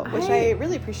an out, which I I-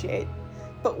 really appreciate.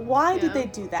 But why did Yeah. they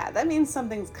do that? That means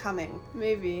something's coming.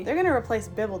 Maybe. They're gonna replace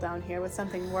Bibble down here with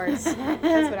something worse.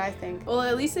 That's what I think. Well,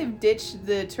 at least they've ditched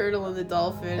the turtle and the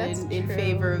dolphin That's in true.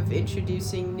 favor of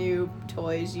introducing new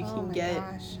toys you Oh can my get.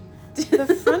 gosh. The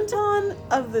fronton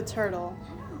of the turtle,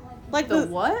 like The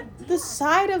what? the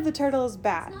side of the turtle is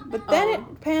bad, but then Oh.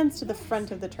 it pans to the front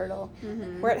of the turtle,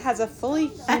 Mm-hmm. where it has a fully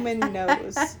human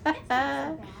nose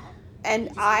and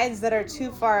eyes that are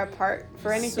too far apart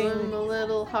for anything. Swim a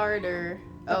little harder.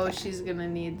 Oh, Okay. she's gonna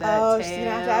need that Oh, tail. she's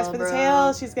gonna have to ask for the bro.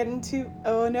 tail. She's getting too.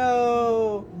 Oh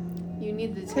no. You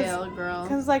need the tail, girl.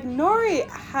 Because like Nori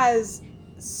has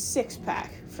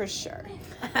 6-pack for sure.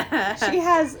 She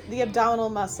has the abdominal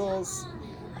muscles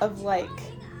of like.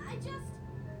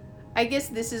 I guess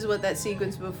this is what that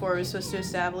sequence before was supposed to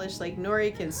establish. Like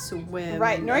Nori can swim.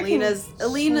 Right, and Nori can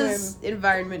Alina's swim.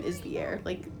 environment is the air.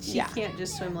 Like she Yeah. can't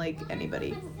just swim like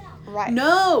anybody. Right.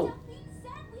 No,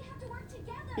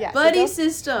 Yeah. so buddy go-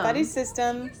 system. Buddy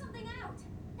system. Figure something out.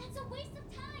 That's a waste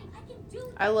of time. I can do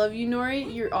I love you,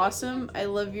 Nori. You're awesome. I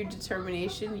love your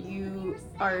determination. You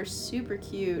are super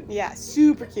cute. Yeah,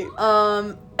 super cute.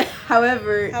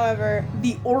 However, However,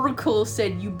 the Oracle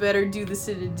said you better do this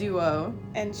in a duo,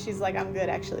 and she's like, I'm good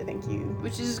actually, thank you.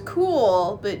 which is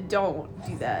cool, but don't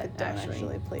do that. Don't Actually,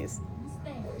 actually, please.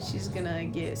 she's gonna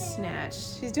get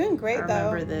snatched. She's doing great I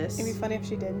though. remember this. It'd be funny if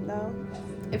she didn't though.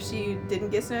 If she didn't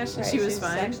get snatched, Right, she was she's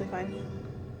fine. actually fine.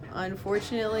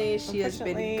 Unfortunately, she has been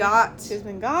Unfortunately, got She's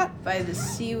been got. by the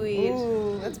seaweed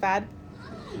Ooh, that's bad.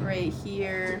 right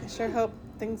here. I sure hope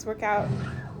things work out.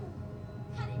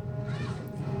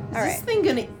 Is All this right. thing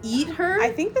gonna eat her?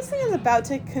 I think this thing is about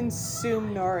to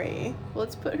consume Nori. Well,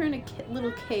 let's put her in a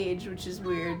little cage, which is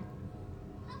weird.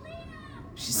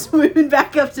 She's swimming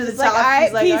back up to the She's top. like,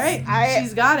 She's like, peace. all right,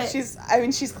 she's got it.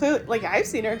 She's clearly, like, I've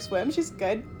seen her swim. She's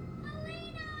good.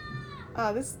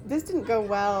 This didn't go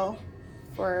well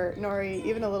for Nori,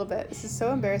 even a little bit. This is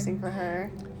so embarrassing for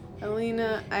her.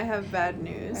 Alina, I have bad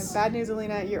news. And bad news,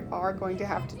 Alina, you are going to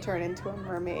have to turn into a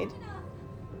mermaid.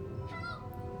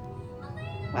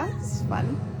 Wow, this is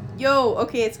fun. Yo,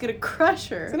 okay, it's gonna crush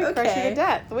her. It's gonna okay. crush you to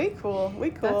death. Way cool. Way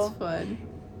cool. That's fun.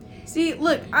 See,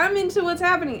 look, I'm into what's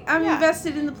happening. I'm Yeah.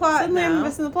 invested in the plot Suddenly I'm now.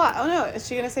 missing the plot. Oh no, is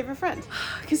she gonna save her friend?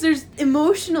 Because there's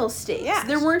emotional stakes. Yeah.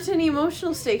 There weren't any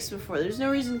emotional stakes before. There's no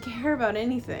reason to care about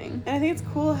anything. And I think it's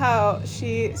cool how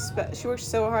she worked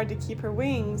so hard to keep her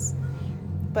wings,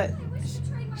 but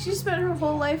She spent her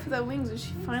whole life without wings and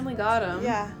she finally got them.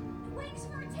 yeah, Wings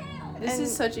for a tail. This And-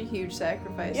 is such a huge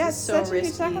sacrifice. yeah, it's it's so such risky. a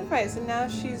huge sacrifice, and now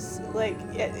she's like,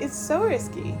 it's so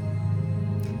risky.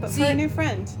 But See- for a new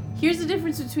friend. Here's the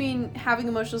difference between having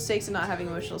emotional stakes and not having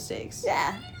emotional stakes.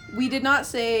 Yeah. We did not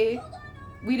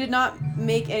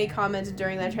make any comments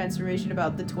during that transformation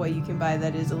about the toy you can buy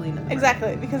that is Alina. the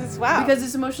Exactly, because it's wow. Mermaid. Because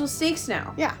it's emotional stakes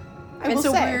now. yeah, I And will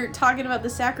so say. we're talking about the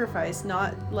sacrifice,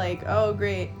 not like, oh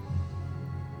great.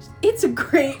 It's a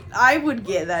great. I would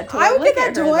get that toy. I would Look get that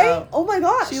at her, toy. though. Oh my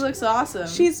gosh. She looks awesome.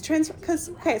 She's because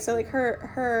okay, so like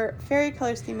her fairy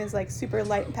color scheme is like super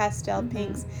light pastel Mm-hmm.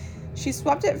 pinks, She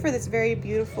swapped it for this very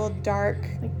beautiful, dark,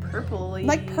 Like purpley.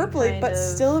 purpley, kind but of.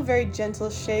 still a very gentle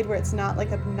shade where it's not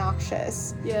like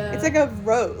obnoxious. Yeah. It's like a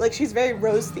rose. Like she's very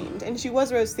rose themed, and she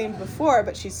was rose themed before,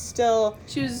 but she's still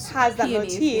She was has that peony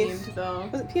motif. themed though.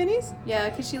 Was it peonies? Yeah,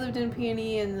 because she lived in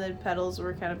peony and the petals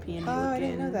were kind of peony Oh, looking. I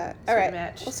didn't know that. sort All of right.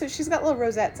 matched, Well, so she's got little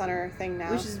rosettes on her thing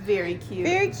now. which is very cute.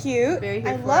 very cute. Very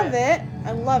here I for love it. it.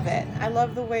 I love it. I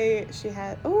love the way she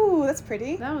had. Oh, that's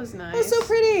pretty. That was nice. That was so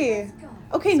pretty.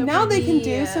 Okay, So now they can pretty,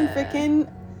 do some yeah.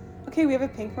 freaking. Okay, we have a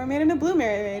pink mermaid and a blue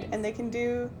mermaid, and they can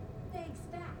do Thanks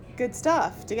back. good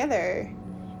stuff together.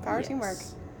 Power Yes. teamwork.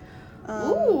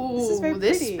 Ooh, this is very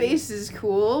this pretty. space is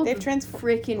cool. They've The Ooh.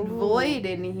 freaking void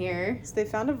in here. So they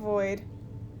found a void.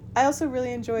 I also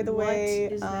really enjoy the What way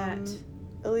is that?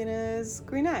 Elena's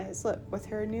green eyes look with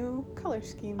her new color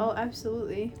scheme. Oh,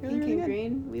 absolutely. Really, Pink really and good.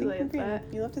 green. We Pink like and green. that.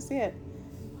 You love to see it.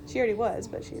 She already was,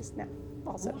 but she's now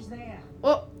also. Who's there?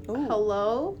 Oh, Ooh.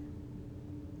 hello.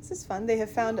 This is fun. They have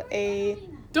found a.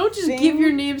 Don't just Thing- give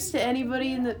your names to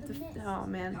anybody in the oh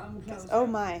man. Come closer, Oh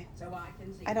my! so I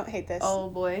can see. I don't hate this. Oh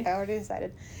boy. I already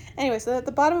decided. Anyway, so at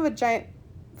the bottom of a giant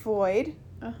void,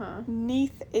 Uh-huh.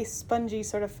 neath a spongy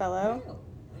sort of fellow. Well,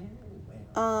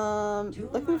 well, well.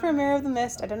 Looking for a mirror of the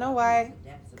mist. I don't know why,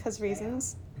 because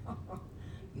reasons.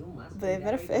 You must They've be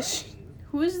met a very fish. brave.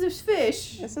 Who is this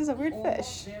fish? This is a weird Or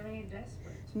fish. very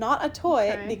desperate. Not a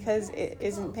toy Okay. because it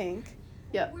isn't pink.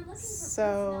 We're looking for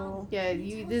So, Yeah,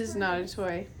 you this is not a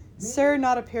toy. Sir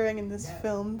not appearing in this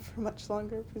film for much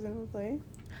longer, presumably.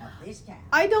 But this time,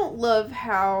 I don't love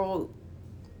how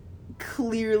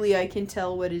clearly I can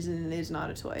tell what is and is not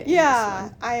a toy. in this Yeah,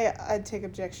 one. I'd take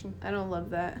objection. I don't love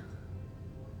that.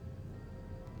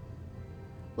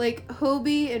 Like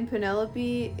Hobie and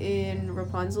Penelope in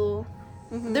Rapunzel,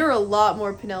 Mhm. there were a lot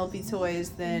more Penelope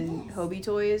toys than Hobie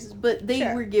toys, but they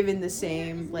Sure. were given the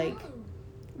same like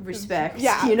respect.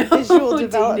 Yeah, you know, visual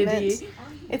development. dignity.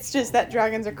 It's just that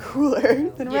dragons are cooler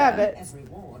than Yeah. rabbits. as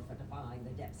reward for defying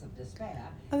the depths of despair.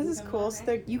 Oh, this you is can cool. learn So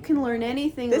they're, You can learn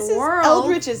anything this in is the world.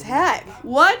 eldritch as heck.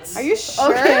 What? Are you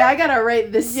sure? Okay, I gotta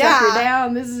write this Yeah. sucker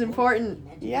down. This is important.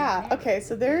 Yeah, okay,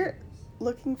 so they're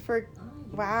looking for.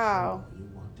 Wow. You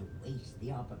want to waste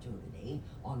the opportunity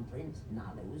on Prince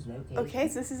Nalu's location. Okay,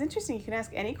 so this is interesting. You can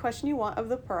ask any question you want of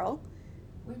the pearl.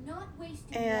 We're not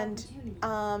wasting And, the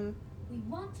opportunity. We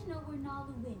want to know where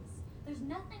Nalu is. There's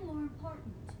nothing more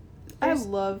important. I There's-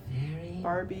 love Very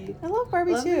Barbie. I love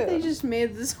Barbie Love too. that they just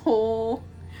made this whole.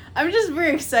 I'm just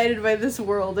very excited by this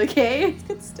world. Okay. It's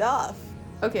good stuff.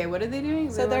 Okay, what are they doing?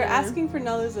 So they're wanna- asking for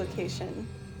Nalu's location.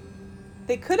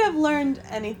 They could have learned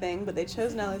anything, but they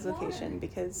chose Nalu's location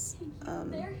because There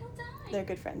he'll die. they're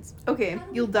good friends. Okay,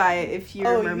 you'll die if you're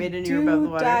Oh, a mermaid you and you're do above the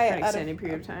water die for an out of- extended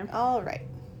period of time. All right.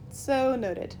 So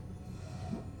noted.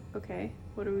 Okay,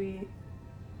 what are we?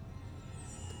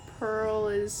 Pearl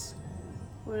is.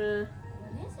 What? What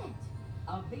is it?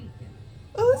 a beacon.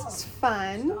 Oh, this is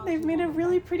fun. They've made a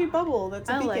really pretty bubble. That's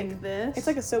a I beacon. like this. It's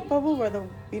like a soap bubble where the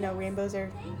rainbows are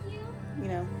Thank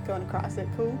you. going across it.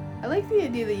 Cool. I like the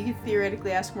idea that you could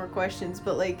theoretically ask more questions,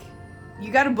 but like,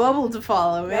 you got a bubble to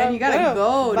follow, man. You gotta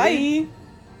go. Bye. Dude.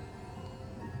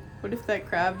 What if that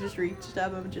crab just reached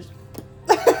up and just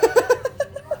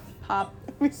pop?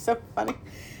 It'd be so funny.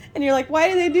 And you're like, why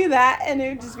do they do that? And it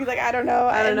would just be like, I don't know.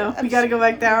 I don't And know. I'm We gotta just go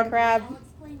back down. Crab. I'll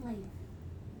explain later.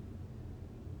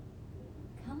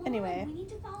 Come Anyway. on, we need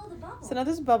to follow the bubble. So now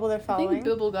this bubble they're I following. think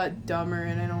Bibble got dumber,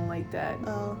 and I don't like that.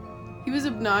 Oh. He was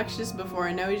obnoxious before,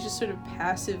 and now he's just sort of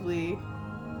passively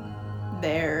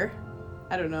there.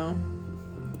 I don't know.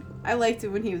 I liked it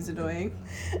when he was annoying.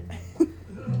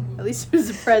 At least it was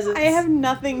a presence. I have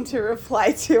nothing to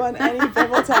reply to on any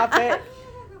bubble topic.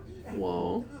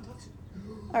 Whoa.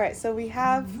 All right, so we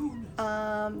have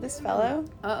this fellow.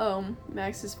 Uh-oh.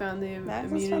 Max has found the Max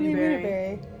has immunity found the berry.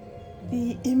 immunity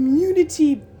berry. The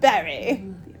immunity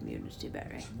berry. The immunity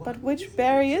berry. But which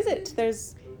berry is it?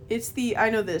 There's. It's the, I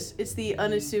know this. It's the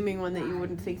unassuming one that you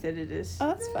wouldn't think that it is. Oh,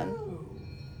 that's fun.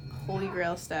 Holy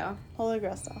Grail style. Holy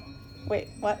Grail style. Wait,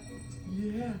 what?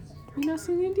 You not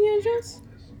seen the Indiana Jones?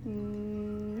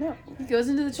 No. He goes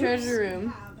into the treasure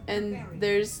room, and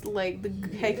there's like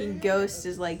the hecking ghost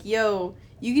is like, yo,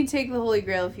 you can take the Holy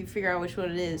Grail if you figure out which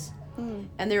one it is. Mm.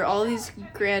 And there are all these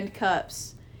grand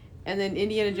cups. And then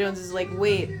Indiana Jones is like,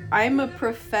 wait, I'm a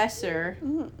professor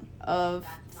Mm. of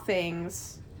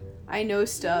things. I know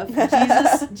stuff.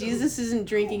 Jesus isn't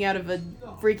drinking out of a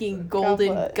freaking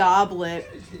golden goblet.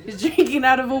 He's drinking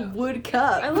out of a wood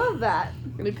cup. I love that.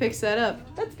 And he picks that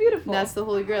up. That's beautiful. And that's the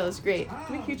Holy Grail. It's great.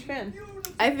 I'm a huge fan.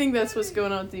 I think that's what's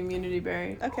going on with the immunity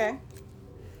berry. Okay.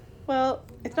 Well,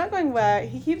 it's not going well.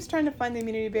 He keeps trying to find the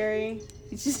immunity berry.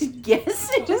 He's just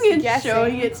guessing Just and guessing.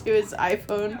 showing it to his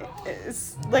iPhone.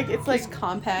 It's like His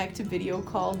compact video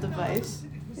call device.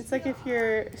 it's like if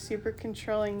you're super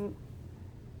controlling.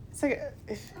 It's like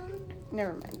if.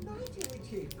 Never mind.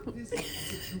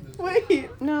 Wait,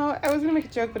 no, I was gonna make a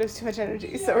joke, but it was too much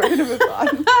energy, so we're gonna move on.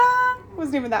 It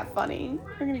wasn't even that funny.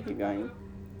 We're gonna keep going.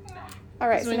 All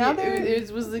right, so now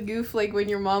it was the goof like when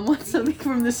your mom wants something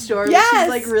from the store, but Yes! she's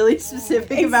like really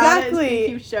specific about it. So Exactly.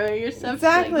 you keep showing her stuff.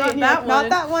 exactly Like, and not you're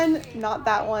that like, one. not that one, not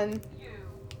that one.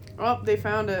 Oh, they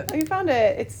found it. Oh, you found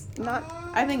it. It's not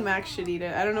I think Max should eat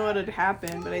it. I don't know what would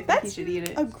happen, but I think he That's should eat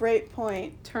it. a great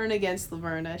point. Turn against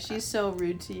Laverna. She's so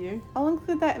rude to you. I'll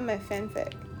include that in my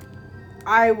fanfic.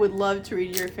 I would love to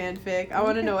read your fanfic. I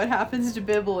want to know what happens to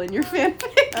Bibble in your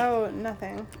fanfic. Oh,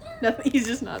 nothing. Nothing. He's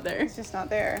just not there. It's just not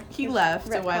there. He It's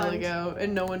left a while retconned. ago,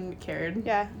 and no one cared.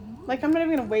 Yeah. Like, I'm not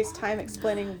even gonna waste time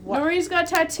explaining what. Nori's got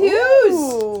tattoos.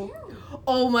 Ooh.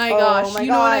 Oh my Oh gosh! my You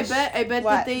know what I gosh. bet? I bet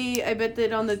What? I bet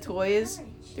that on the toys,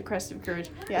 the Crest of Courage.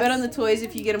 I Yes. bet on the toys,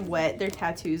 if you get them wet, their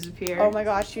tattoos appear. Oh my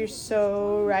gosh, you're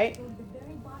so right.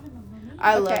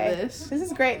 I love Okay. this. This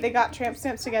is great. They got tramp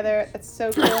stamps together. That's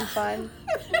so cool and fun.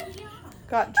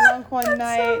 Got drunk one That's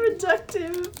night. so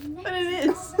reductive, but it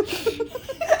is.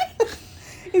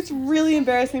 It's really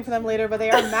embarrassing for them later, but they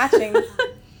are matching,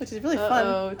 which is really fun.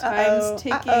 Uh-oh, time's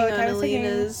ticking Uh-oh, on time's ticking.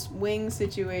 Alina's wing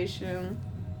situation.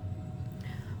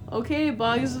 Okay,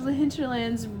 Bogs of the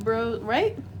Hinterlands, bro.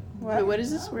 Right? Wait, what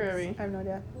is this? Where are we? I have no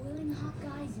idea. Boiling hot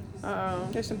geysers. Uh-oh.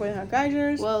 There's some boiling hot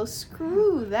geysers. Well,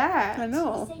 screw that. I They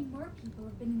know. say more people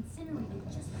have been incinerated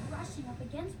just brushing up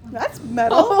against one That's another.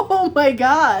 metal. Oh my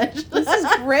gosh. This is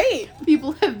great.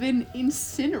 People have been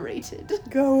incinerated.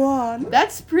 Go on.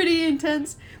 That's pretty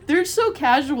intense. They're so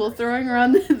casual throwing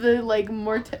around the like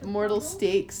mortal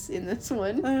stakes in this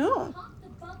one. I know. Pop the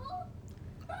bubble?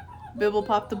 Bibble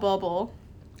pop the bubble.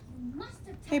 You must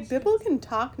have Hey, touched Bibble it. can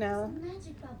talk now. It's a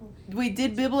magic bubble. Wait,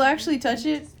 did Bibble actually touch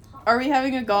it? Are we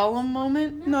having a Gollum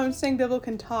moment? No, I'm saying Bibble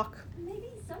can talk. Maybe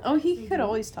Oh, he sometimes could they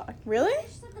always talk. Really? do.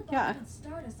 Fish said the bubble Yeah. could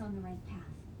start us on the right path.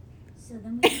 So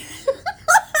then we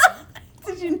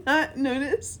Did you not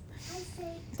notice? I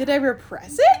say Did I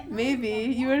repress it? Maybe.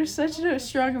 You are such a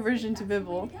strong aversion to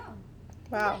Bibble. go.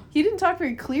 Wow. He didn't talk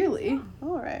very clearly.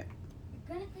 All right.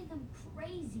 You're gonna think I'm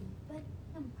crazy, but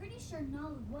I'm pretty sure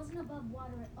Nala wasn't above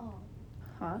water at all.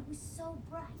 Huh? It was so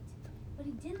bright, but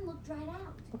he didn't look dried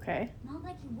out. Okay. Not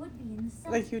like he would be in the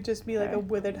sun. Like you'd just be like a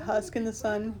withered husk in the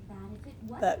sun. Like that if it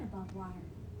wasn't That- above water.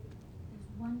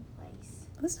 There's one place,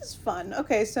 This is fun.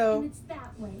 Okay, and so it's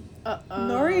that way. Uh-oh.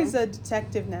 Nori's a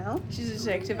detective now. She's a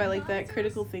detective. I like that.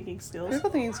 Critical thinking skills. Critical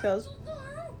thinking skills.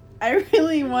 I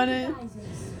really want to...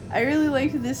 Geysers. I really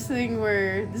liked this thing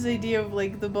where... This idea of,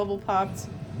 like, the bubble popped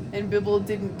and Bibble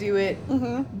didn't do it.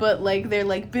 Mm-hmm. But, like, they're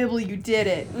like, Bibble, you did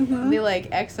it. Mhm. And they, like,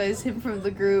 excise him from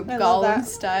the group, I love Gollum that.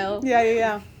 style. Yeah, yeah,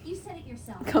 yeah. You said it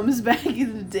yourself. Comes back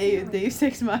in the Deus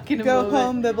Ex Machina Go moment.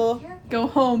 home, Bibble. Go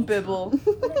home, Bibble.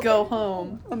 Go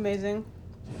home. Amazing.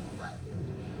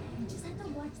 You just have to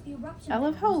watch the eruption I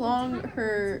love how patterns, the long tidal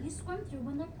her- waves that you swim through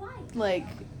when they're quiet. Like,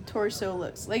 torso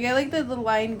looks. Like, I like that the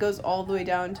line goes all the way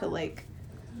down to, like,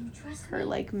 Do you trust her, me?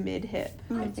 like, mid-hip.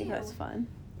 I I think do. that's fun.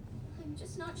 I'm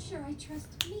just not sure I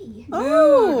trust me.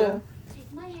 Oh,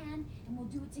 Take my hand and we'll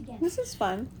do it together. this is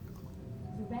fun.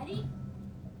 You ready?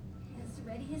 As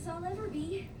ready as I'll ever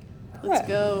be. Let's What?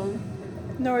 go.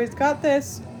 Nori's got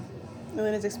this.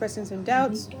 Elena's expressing some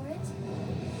doubts. Ready for it?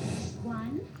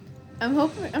 1,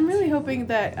 I'm really hoping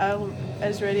that I'll,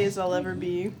 as ready as I'll ever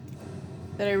be,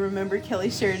 that I remember Kelly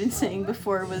Sheridan saying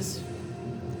before was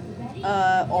ready?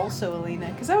 also Elena,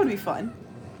 because that would be fun.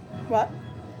 What?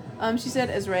 She said,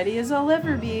 as ready as I'll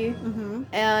ever be. Mm-hmm.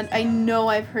 And I know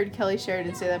I've heard Kelly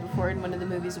Sheridan say that before in one of the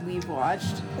movies we've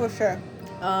watched. For sure.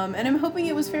 And I'm hoping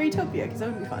it was Fairytopia, because that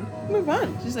would be fun. Move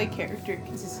on. Just like character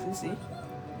consistency.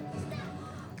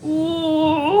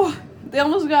 Ooh, they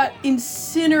almost got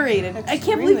incinerated. I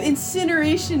can't believe Extremely.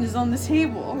 incineration is on the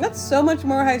table. That's so much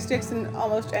more high stakes than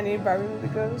almost any Barbie movie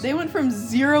goes. They went from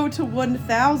 0 to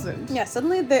 1,000. Yeah,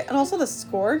 suddenly and also the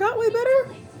score got way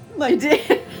better. They Like,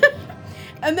 did.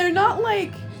 And they're not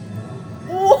like,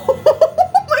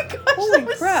 oh my gosh, Holy that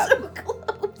was crap. so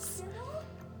close.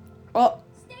 Oh,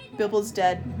 Bibble's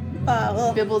dead.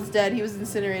 well, Bibble's dead. He was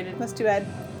incinerated. that's too bad.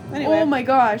 Anyway, Oh my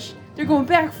gosh, they're going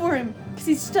back for him because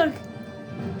he's stuck.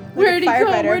 Where'd he go?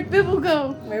 firefighter. Where'd Bibble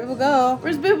go? where we'll go.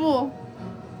 Where's Bibble?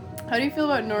 How do you feel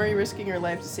about Nori risking her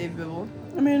life to save Bibble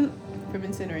I mean, from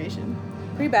incineration?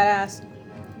 pretty badass.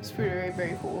 It's very,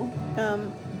 very cool.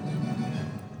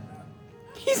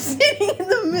 He's sitting in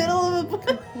the middle of a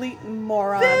Complete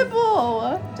moron.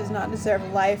 Bibble! Does not deserve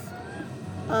life.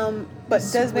 but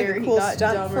does make swear a he cool got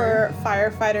stunt dumber. for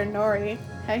firefighter Nori,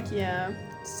 Heck yeah.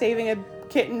 saving a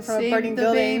kitten from a Save burning the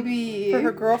building baby. for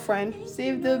her girlfriend.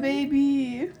 Save the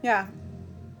baby. Yeah.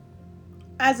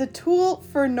 As a tool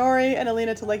for Nori and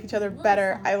Alina to like each other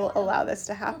better, I will allow this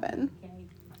to happen.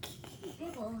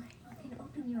 Bibble, you can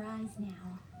open your eyes now.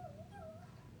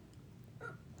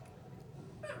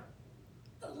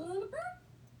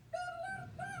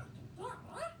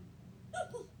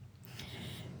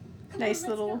 Nice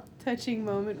little touching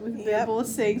moment with Yep. Bibble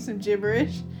saying some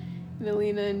gibberish. And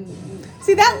Alina and...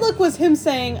 See, that look was him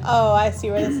saying, "Oh, I see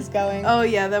where this is going." Oh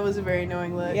yeah, that was a very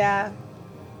annoying look. Yeah.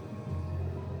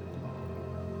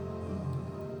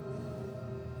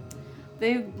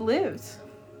 They lived.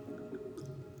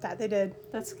 That they did.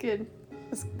 That's good.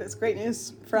 That's great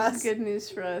news for That's us. good news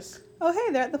for us. Oh,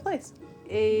 hey, they're at the place.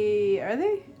 Are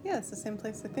they? Yeah, it's the same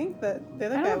place I think that the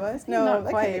other I guy don't was. think No, not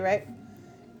that can't be quite. right.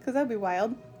 Because that would be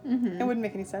wild. Mm-hmm. It wouldn't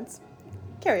make any sense.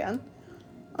 Carry on.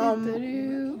 Look at all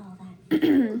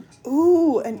that.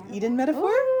 Ooh, an Eden metaphor?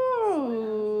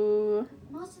 Oh.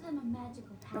 Most of them are magical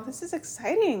Oh, powers. this is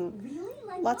exciting. Really?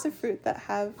 Like Lots what? of fruit that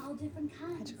have All different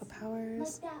kinds. magical Like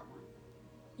powers. that one.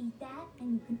 Eat that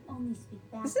and you can only speak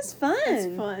backwards. This is fun.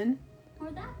 It's fun. Or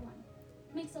that one.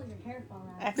 Makes all your hair fall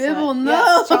out. Excellent. Bibble, no.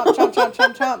 Yes, chomp, chomp, chomp,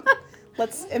 chomp, chomp.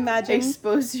 Let's imagine.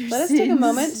 Expose your Let us sins. take a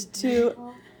moment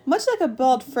to, much like a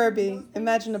bald Furby,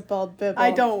 imagine a bald Bibble.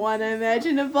 I don't want to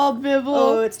imagine a bald Bibble.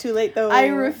 Oh, it's too late though. I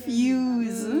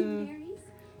refuse. Mm. Berries?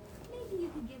 Maybe you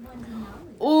could give one to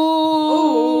Nolly.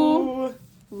 Ooh. Ooh.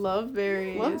 Love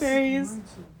berries. Love berries.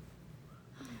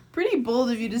 Pretty bold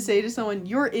of you to say to someone,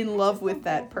 you're in love with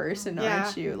that person, Yeah.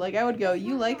 aren't you? Like, I would go,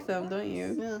 you like them, don't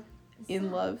you? Yeah. In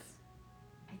love.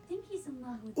 I think he's in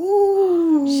love with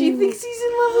Ooh. She thinks he's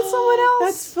in love with someone else.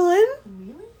 That's fun.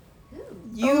 Really?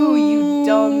 Who? You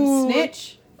dumb Ooh.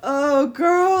 snitch. Oh,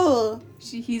 girl.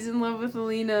 He's in love with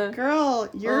Alina. Girl,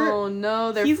 you're. Oh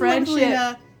no, their he's friendship. in love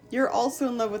with Alina. You're also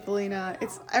in love with Alina.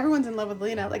 Everyone's in love with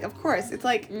Alina. Like, of course. It's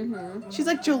like Mm-hmm. she's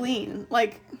like Jolene.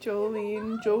 Like,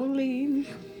 Jolene.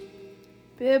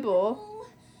 Bibble. Oh,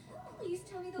 please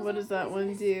tell me those What does that aren't one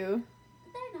poisonous. do?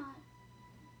 They're not.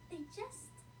 They just.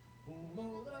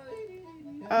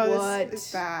 oh, What? this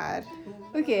is bad.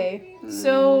 Okay,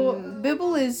 so Mm.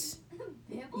 Bibble is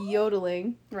Bibble?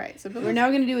 yodeling. Right. So We're now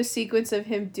gonna do a sequence of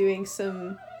him doing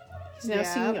some. He's now Yeah.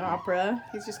 singing opera.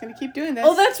 He's just gonna keep doing this.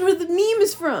 Oh, that's where the meme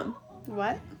is from.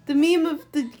 what? The meme of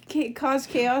the cause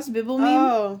chaos Bibble meme.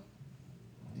 Oh.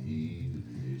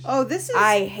 Oh, this is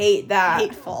I hate that.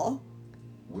 hateful.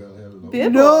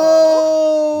 Bibble.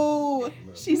 No.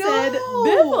 She No. said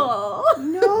Bibble.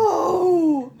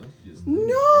 No.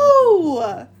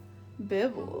 No.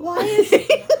 Bibble.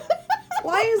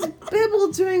 Why is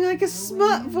Bibble doing like a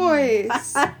smut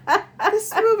voice?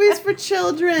 This movie's for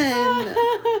children.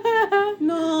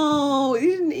 No, he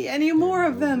didn't eat any more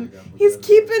of them. He's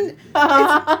keeping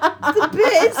the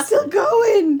bit is still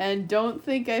going. And don't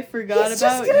think I forgot He's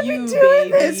about just gonna you, be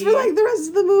doing baby. this for like the rest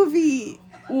of the movie.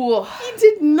 Ooh, He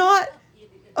did not.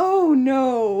 Oh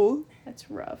no. that's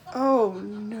rough. Oh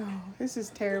no. This is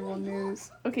terrible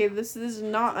news. Okay, this is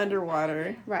not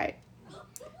underwater. Right.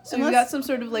 So we've got some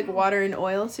sort of like water and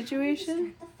oil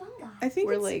situation. The fungi. I think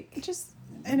We're it's like- just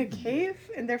in a cave,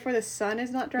 and therefore the sun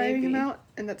is not drying him Maybe. out,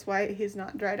 and that's why he's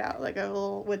not dried out like a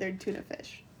little withered tuna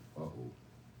fish in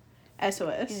a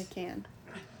SOS. can.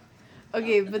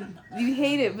 Okay, but you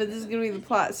hate it, but this is gonna be the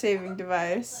plot saving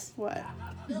device. What?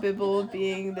 Bibble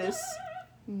being this.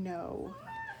 No.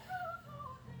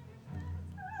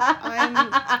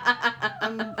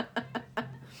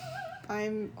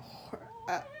 I'm.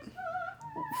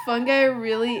 Fungi are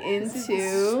really This is the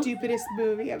into. stupidest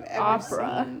movie I've ever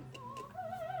opera. seen.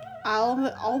 All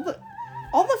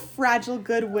the fragile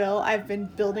goodwill I've been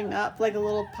building up like a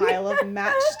little pile of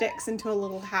matchsticks into a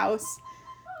little house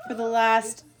for the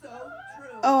last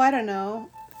I don't know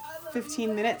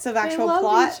 15 minutes of They actual love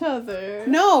plot. each other.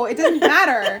 No, it doesn't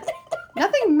matter.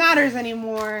 Nothing matters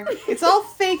anymore. It's all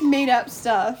fake made up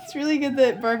stuff. It's really good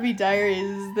that Barbie Diaries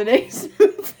is the next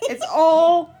movie. It's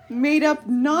all made up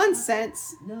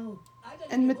nonsense.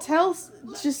 And Mattel's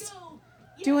just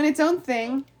doing its own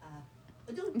thing.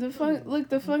 The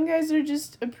fungi are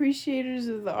just appreciators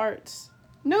of the arts.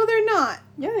 No, they're not.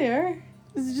 Yeah, they are.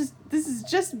 This is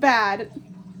just bad.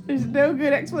 There's no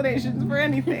good explanations for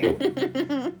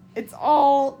anything. It's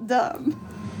all dumb.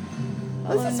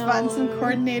 This is fun. Some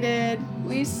coordinated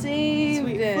We saved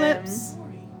sweet him. flips.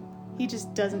 He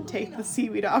just doesn't take the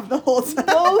seaweed off the whole time.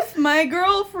 Both my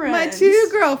girlfriends. My two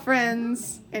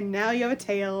girlfriends. And now you have a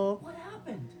tail. What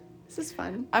happened? This is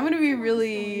fun. I'm gonna be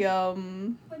really But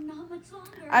not much longer.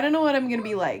 I don't know what I'm gonna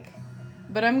be like,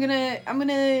 but I'm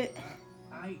gonna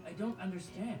don't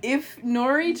understand. If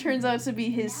Nori turns out to be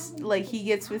his, like, he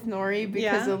gets with Nori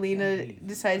because Yeah. Alina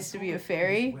decides to be a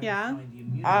fairy, Yeah.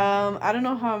 I don't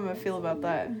know how I'm gonna feel about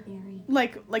that.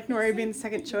 Like Nori being the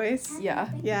second choice. Yeah.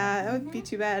 Yeah, that would be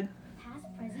too bad. Past,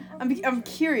 present, or I'm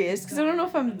curious, because I don't know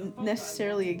if I'm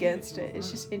necessarily against it. It's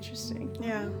just interesting.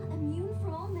 Yeah. immune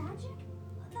from all magic?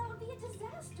 That would be a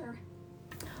disaster.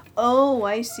 Oh,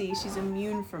 I see. She's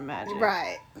immune from magic.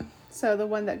 Right. So the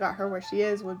one that got her where she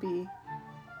is would be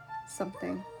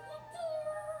something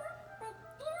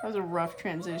That was a rough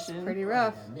transition. pretty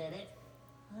rough. Wait a minute.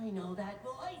 I know that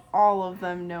voice. All of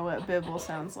them know what Bibble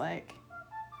sounds like.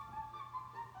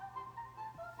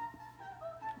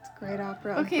 It's great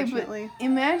opera, Okay, unfortunately. but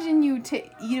imagine you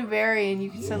eat a berry and you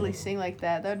could suddenly sing like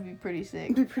that. That would be pretty sick.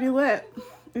 It'd be pretty lit.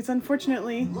 It's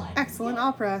unfortunately excellent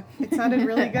opera. It sounded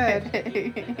really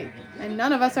good. And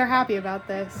none of us are happy about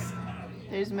this.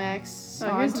 There's Max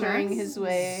Oh, here's sauntering Max. his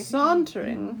way.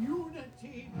 Sauntering.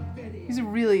 Unity, Betty. He's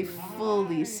really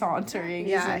fully sauntering,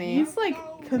 Yeah, isn't he? he's like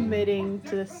committing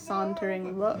to the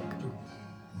sauntering look.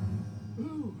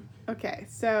 Ooh, Okay,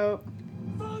 so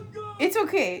Fungo! It's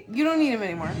okay. You don't need him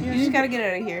anymore. You just gotta get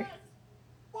out of here.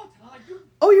 What are you?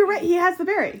 oh, you're right. He has the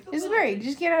berry. Here's the berry.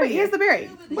 Just get out of Wait, he here. has the berry.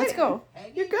 Let's go.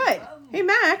 You're good. Hey,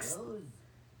 Max.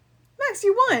 Max,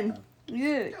 you won. You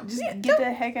did it. Just Yeah, get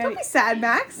the heck out Don't of be here. sad,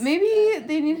 Max. Maybe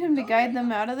they need him to guide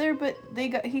them out of there, but he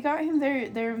got him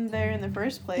there in the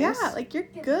first place. Yeah, like you're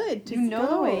good. you Just know the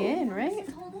go. way in, right?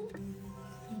 Mrs. Holden,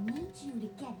 I need you to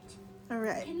get it. All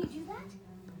right. Can you do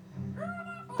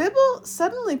that? Bibble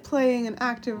suddenly playing an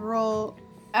active role.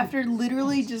 After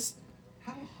literally just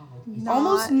How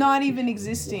almost not even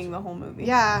existing the whole movie.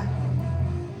 Yeah,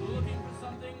 looking for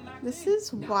something, Maxie? this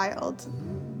is wild.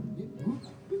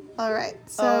 All right,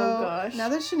 so Oh, gosh. now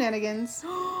there's shenanigans.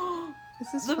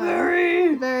 This is The fun.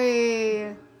 berry.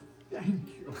 Very. Thank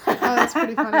you. Oh, that's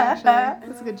pretty funny actually.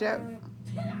 That's a good joke.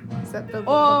 Except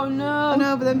Bibble. Oh no. Oh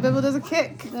no, but then Bibble does a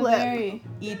kick The flip. berry.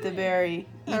 Eat the berry. Eat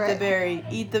All the right. berry.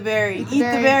 Eat the berry. Eat Eat the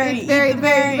berry. Eat the berry. Eat the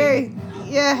berry. berry.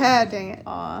 Yeah, dang it.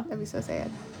 Aw. That'd be so sad.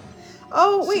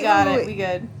 Oh wait, She got wait, it. wait. We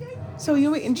good. So you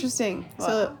know what? Interesting. What?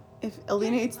 So if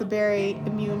Alina eats the berry,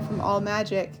 immune from all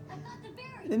magic,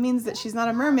 that means that she's not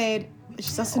a mermaid.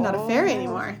 She's also not a fairy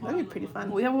anymore. That'd be pretty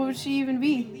fun. Well, what would she even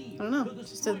be? I don't know.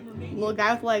 Just a little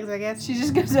guy with legs, I guess. She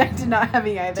just goes back to not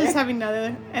having either. Just having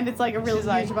another, and it's like a really She's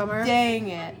like, huge bummer. dang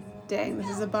it. Dang, this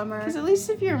is a bummer. Because at least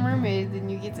if you're a mermaid, then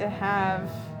you get to have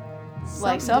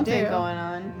like to something do. going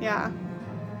on. Yeah,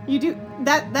 you do.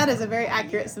 That is a very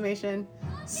accurate summation.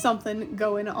 Something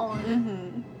going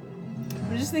on.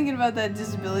 I'm just thinking about that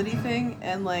disability thing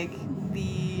and like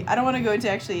I don't want to go into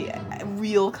actually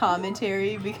real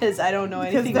commentary because I don't know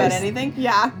anything about there's- anything.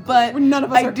 Yeah, But none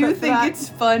of us I are do equipped for think that. it's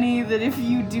funny that if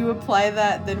you do apply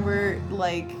that, then we're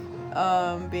like,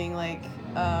 being like,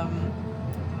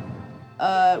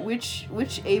 which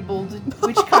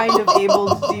kind of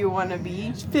abled do you want to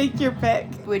be? Pick your pick.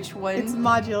 Which one It's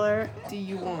modular. do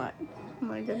you want? Oh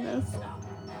my goodness.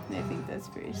 I think that's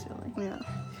very silly. Yeah.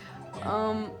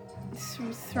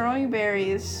 Throwing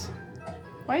berries.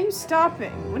 Why are you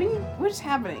stopping? What is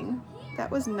happening? That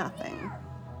was nothing.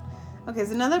 Okay,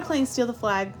 so now they're playing Steal the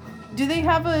Flag. Do they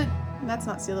have That's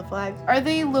not Steal the Flag. are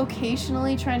they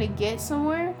locationally trying to get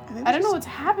somewhere? think I don't know just- what's I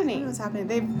don't happening. know what's happening.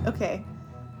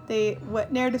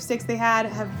 What narrative sticks they had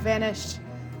have vanished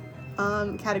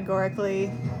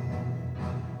categorically.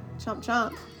 Chomp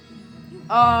chomp.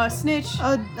 Snitch.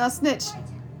 Oh, snitch.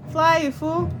 Fly, you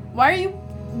fool. Why are you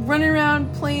running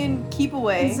around playing keep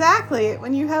away? Exactly.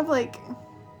 When you have like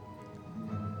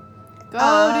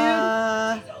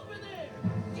Go,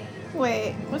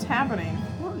 Wait, dude. What's happening?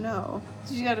 I don't know.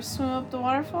 Did you gotta swim up the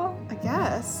waterfall? I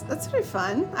guess. That's pretty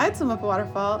fun. I'd swim up a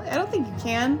waterfall. I don't think you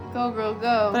can, Go, girl,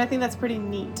 go. but I think that's pretty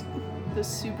neat. The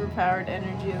super powered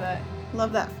energy of that.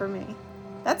 Love that for me.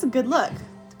 That's a good look.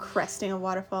 Cresting a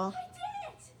waterfall.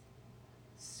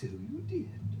 So you did.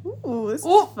 Ooh, this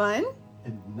Ooh. is fun.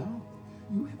 And now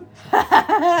you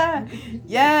have a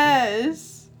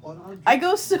Yes. on our I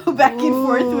go so back and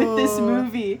forth with this Ooh.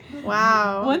 movie.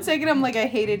 Wow. One second I'm like, I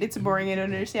hate it, it's boring, I don't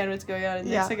understand what's going on. And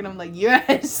the Yeah. next second I'm like,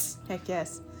 yes. Heck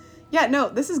yes. Yeah, no,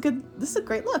 this is good. This is a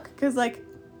great look because, like,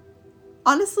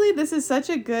 honestly, this is such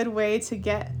a good way to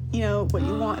get, what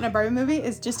you want in a Barbie movie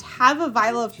is just have a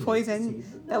vial of poison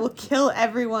that will kill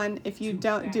everyone if you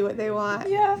don't do what they want.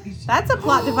 Yeah. That's a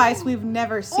plot device we've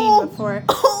never seen Oh. before.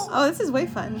 Oh, this is way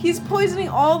fun. He's poisoning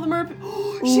all the mermaids.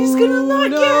 She's gonna Ooh, not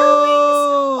get her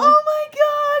no. wings. Oh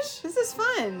my gosh. This is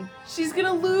fun. She's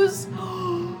gonna lose.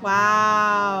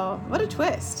 Wow. What a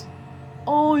twist.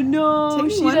 Oh no, Taking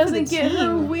she one for doesn't the get her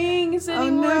team. wings Oh,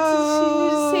 anymore. She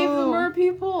needs to save the no. mer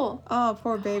people. Oh,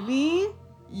 poor baby.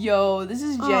 Yo, this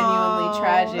is genuinely Oh,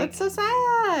 tragic. That's so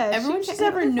sad. Everyone She she's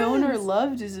can't ever hang out with her known or friends.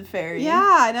 loved is a fairy.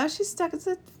 Yeah, now she's stuck as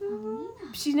a...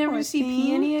 She's never Poor gonna see thing.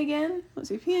 Peony again. Won't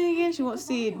see Peony again. She won't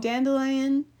see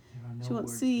Dandelion. She won't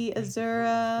see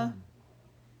Azura.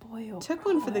 Boy, oh Took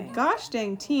one for the boy. gosh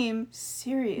dang team.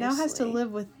 Seriously. Now has to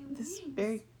live with this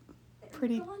very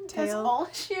pretty That's tail. all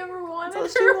she ever wanted.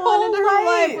 That's all her she wanted in her whole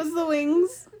life was the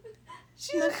wings.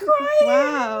 She's crying.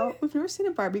 Wow. We've never seen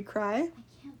a Barbie cry.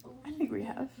 I think we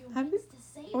have. Have you?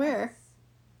 Where?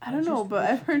 I don't know, but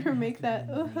I've heard her make that.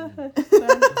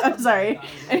 I'm sorry.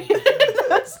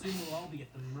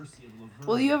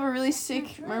 Well, you have a really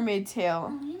sick mermaid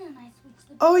tail.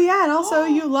 Oh yeah, and also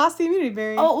you lost the immunity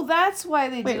berry. Oh, that's why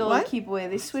they Wait, did a little what? keep away.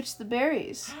 They switched the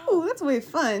berries. Oh, that's way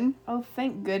fun. Oh,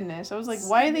 thank goodness. I was like,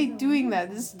 why are they doing that?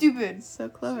 This is stupid. So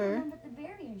clever.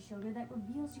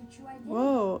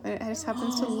 Whoa. Whoa, and it just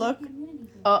happens to look.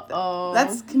 Uh-oh.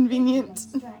 That's convenient.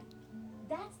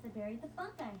 That's the berry the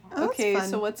fungi have. Oh, that's Okay, fun.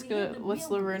 so what's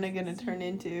Laverna gonna turn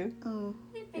into? Oh,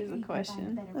 Here's the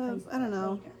question. I don't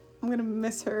know. I'm gonna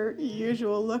miss her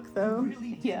usual look though.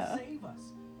 Yeah.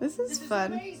 This is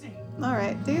fun. All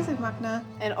right, Deus Ex Machina.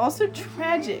 And also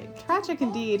tragic. Tragic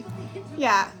indeed.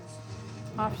 Yeah.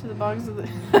 Off to the bogs of the.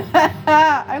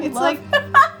 I It's love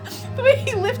the way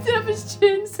he lifted up his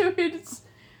chin so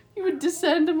he would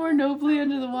descend more nobly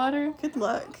under the water. Good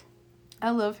luck.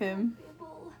 I love him.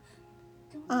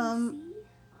 Um,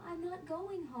 I'm not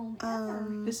going home ever.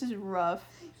 This is rough.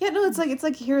 Yeah, no, it's like a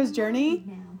hero's journey.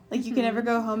 Like you can never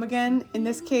go home again. In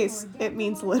this case, it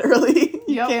means literally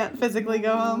you Yep. can't physically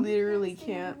go home. Literally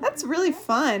can't. That's really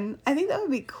fun. I think that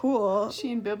would be cool.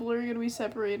 She and Bibble are gonna be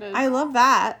separated. I love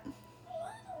that.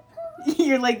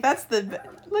 You're like, that's the.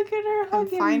 Look at her I'm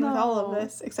hugging. fine with all of though.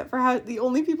 this, except for how the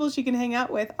only people she can hang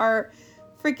out with are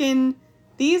freaking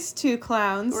these two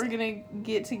clowns. We're gonna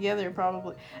get together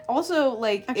probably. Also,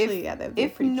 like, Actually, yeah, they're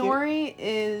if pretty cute. Nori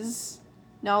is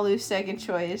Nalu's second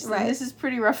choice, then Right. this is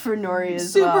pretty rough for Nori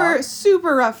as well.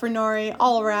 Super rough for Nori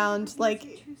all around.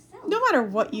 Like, no matter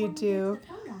what you do.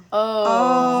 Oh.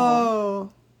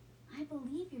 Oh. I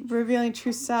believe you're Revealing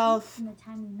true self. from the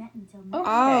time we met until now.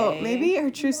 Oh, Okay. maybe her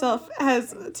true self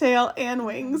has a tail and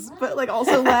wings, but like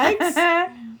also legs.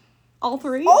 All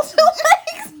three. Also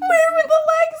legs. Where would the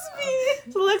legs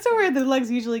be? The legs are where the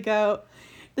legs usually go.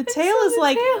 The tail So is the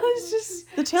like tail is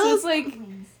just. the tail So is it's like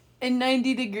a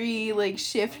 90-degree like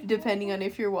shift depending on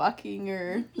if you're walking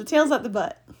or the tail's at the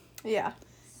butt. yeah.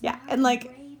 Yeah, and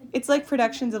like it's like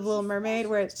productions of Little Mermaid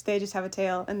where they just have a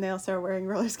tail and they also are wearing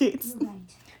roller skates. You're right.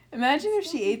 Imagine if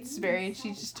she ate this berry and she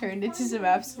just turned into some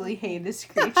absolutely heinous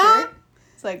creature.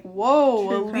 It's like, whoa,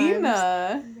 True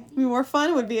Alina. I mean, more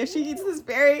fun would be if she eats this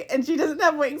berry and she doesn't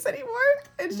have wings anymore.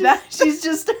 And She's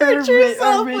just her true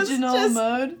self was original just-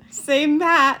 mode. same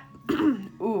that.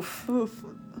 Oof. Oof,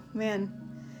 man.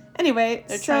 Anyway,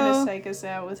 They're so trying to psych us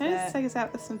out with trying to that. psych us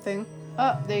out with something.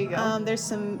 Oh, there you go. There's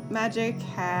some magic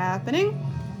happening.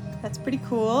 That's pretty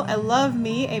cool. I love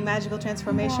me a magical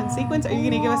transformation sequence. Are you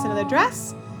gonna give us another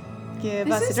dress? Give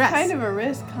this us a is dress. kind of a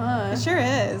risk, huh? It sure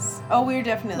is. Oh, we're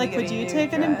definitely Like, would getting you a new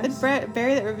take a dress.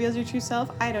 berry that reveals your true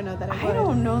self? I don't know that I would. I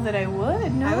don't know that I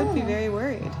would. No. I would be very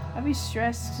worried. I'd be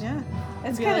stressed. Yeah.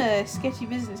 That's I'd be kind of sketchy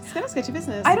business. It's kind of sketchy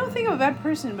business. I don't think I'm a bad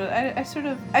person, but I sort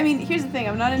of. I mean, here's the thing.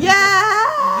 I'm not into.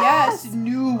 Yes! Yes,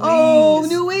 new wings. Oh,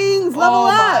 new wings! Level oh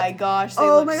up! my gosh. They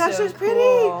Oh look my gosh, so she's pretty.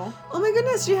 cool. Oh my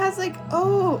goodness, she has like, new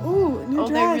Oh, dress.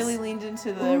 they really leaned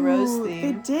into the rose Ooh, theme.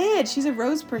 They did. She's a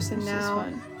rose person Which is now.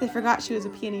 fun. They forgot she was a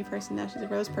peony person. Now she's a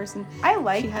rose person. I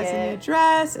like She has a new it.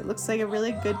 dress. It looks like a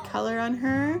really good color on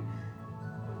her.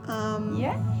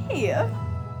 Yay.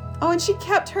 Oh, and she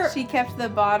kept her. She kept the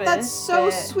bodice. That's so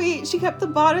but sweet. She kept the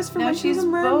bodice from Now when she was a she's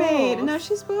mermaid, and both. now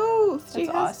she's both. She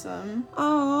That's has. awesome.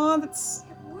 Oh, that's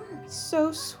It works.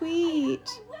 so sweet.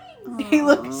 They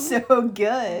look Aw. so You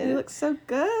good. look so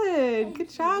good. Good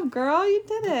job, girl. You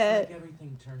did it.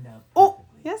 Everything turned out Oh.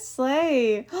 Yes,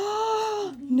 Slay.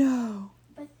 No.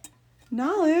 But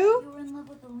Nalu. you're in love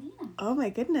with Alina. Oh my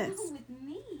goodness. No, with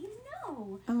me?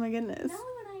 No. Oh my goodness.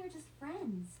 Nalu and I are just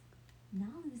friends.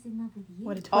 Nalu's in love with you.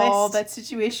 What a twist. Oh, that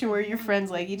situation where your friends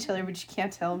like each other, but you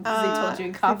can't tell them because they told you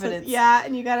in confidence. Yeah,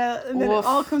 and you gotta, and then Woof. it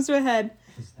all comes to a head.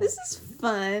 This is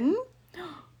fun.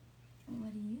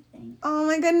 What do you think? Oh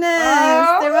my goodness.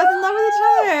 Oh. They're both in love with each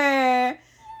other.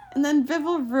 And then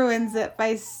Bibble ruins it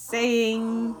by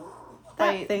saying that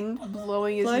By thing.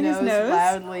 Blowing his Blowing his nose nose.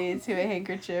 loudly into a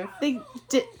handkerchief. They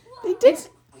did. They did.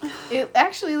 It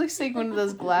actually looks like one of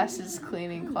those glasses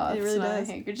cleaning cloths. It really not does.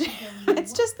 A handkerchief.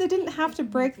 It's just they didn't have to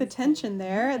break the tension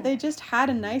there. They just had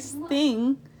a nice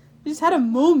thing. They just had a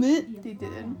moment. They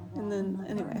did. And then,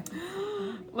 anyway.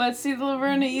 Let's see the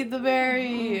Laverna eat the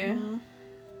berry.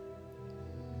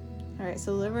 Alright,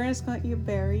 so Laverna's gonna eat a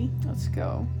berry. Let's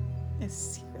go. It's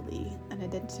secretly an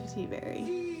identity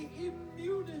berry.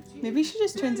 Maybe she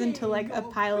just turns into like a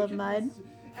pile of mud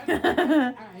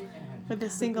with a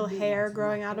single hair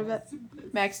growing out of it.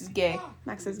 Max is gay.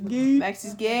 Max is gay Max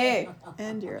is gay.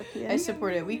 and European. I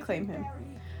support it. We claim him.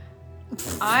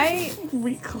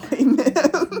 Reclaim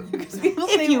him. Because people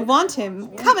say If you want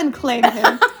him, come and claim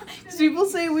him. people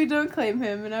say we don't claim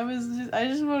him, and I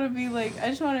just want to be like, I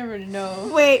just want everyone to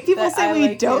know. Wait, people that say I we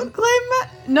like don't him. claim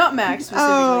Max? Not Max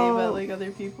specifically, Oh. but like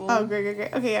other people. Oh,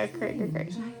 great. Okay, yeah, great.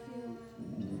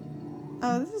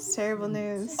 Oh, this is terrible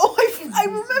news. Oh, I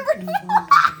remember.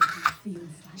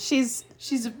 She's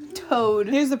She's a toad.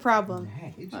 here's the problem.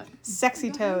 What?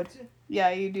 Sexy toad. Yeah,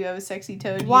 you do have a sexy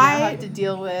toad. Why- You now have to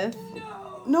deal with.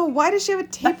 No, why does she have a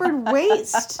tapered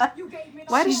waist?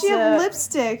 Why does she She's have a-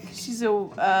 lipstick? She's a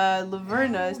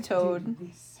Laverna toad.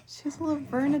 She's a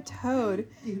Laverna Toad.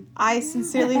 I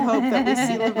sincerely hope that we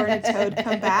see Laverna Toad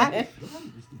come back.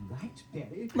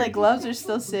 Like, gloves are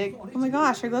still sick. Oh my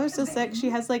gosh, her gloves are still sick. She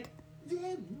has like,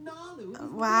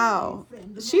 wow.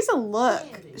 She's a look.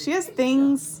 She has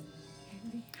things.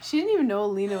 She didn't even know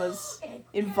Alina was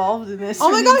involved in this. Oh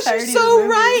for my the gosh, entirety you're of the so movie.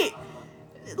 right.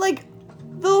 Like,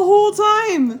 the whole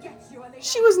time.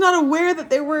 She was not aware that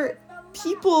there were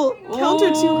people counter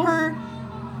to Oh. her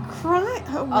crime.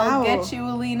 Oh, wow. I'll get you,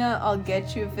 Alina. I'll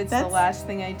get you if it's the That's last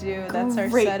thing I do. That's our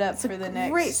Great. setup It's a for the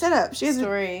next great setup. She has a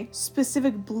story.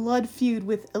 specific blood feud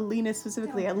with Alina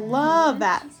specifically. I love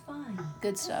that.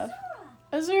 Good stuff.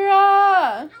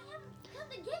 Azura!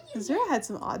 Azura had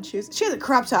some odd shoes. She has a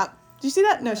crop top. Did you see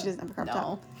that? No, she doesn't have a crop top.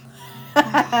 No.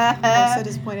 I was so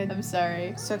disappointed. I'm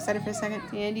sorry. So excited for a second.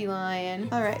 Dandelion.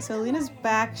 Alright, so Alina's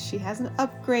back. She has an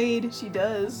upgrade. She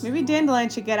does. Maybe Dandelion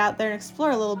should get out there and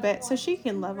explore a little bit so she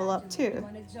can level up too.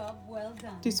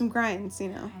 Do some grinds, you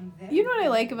know. You know what I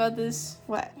like about this?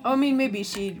 What? Oh, I mean, maybe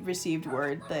she received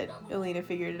word that Alina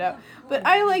figured it out. But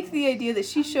I like the idea that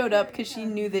she showed up because she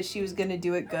knew that she was going to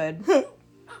do it good.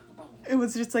 It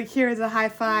was just like, here is a high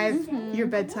five. Your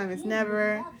bedtime is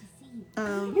never.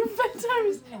 Your bedtime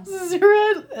is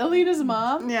Azura, Alina's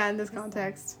mom? Yeah, in this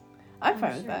context. I'm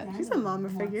fine with that. She's a mama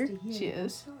figure. She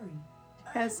is.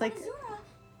 Has like,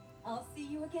 I'll see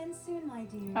you again soon, my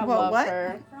dear. I well, love what?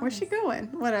 her. Where's she going?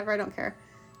 Whatever, I don't care.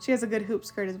 She has a good hoop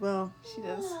skirt as well. She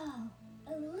does. Whoa,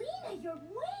 Alina, your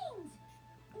wings!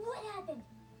 What happened?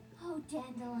 Oh,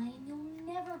 Dandelion,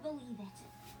 you'll never believe it.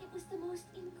 It was the most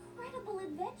incredible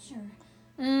adventure.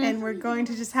 And we're going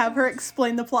to just have her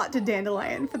explain the plot to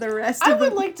Dandelion for the rest I of the...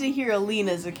 would like to hear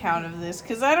Alina's account of this,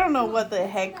 because I don't know what the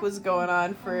heck was going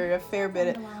on for a fair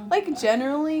bit. Like,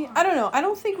 generally, I don't know. I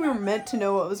don't think we were meant to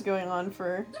know what was going on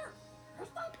for...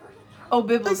 Oh,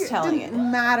 Bibble's Like, telling it.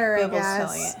 didn't matter, I Bibble's guess.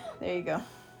 telling it. There you go.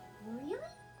 Really?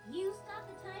 You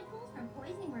stopped the tide pools from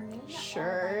poisoning Mermaid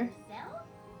Sure. yourself?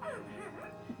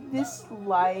 This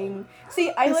lying...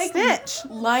 See, I The like snitch.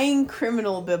 lying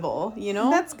criminal Bibble, you know?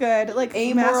 That's good. Like,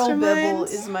 Amoral Bibble mastermind?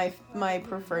 is my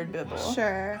preferred Bibble.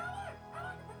 Sure.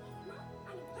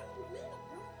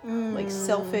 Like,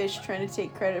 selfish, trying to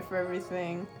take credit for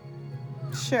everything.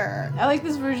 Sure. I like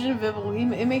this version of Bibble.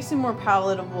 It makes him more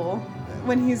palatable.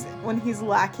 When he's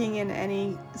lacking in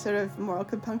any sort of moral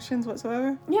compunctions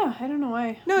whatsoever. Yeah, I don't know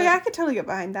why. No, But yeah, I could totally get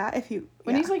behind that if you.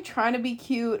 when yeah. he's like trying to be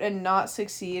cute and not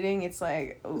succeeding, it's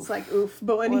like, oof, it's like oof.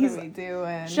 But when what he's are we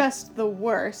doing? just the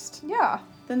worst, yeah.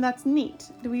 then that's neat.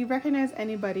 Do we recognize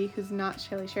anybody who's not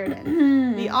Shelley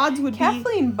Sheridan? The odds would be.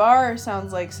 Kathleen Barr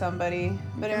sounds like somebody,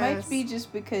 but it might Yes. be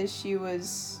just because she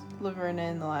was Laverna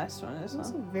in the last one as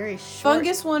Also well. very short.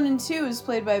 Fungus 1 and 2 is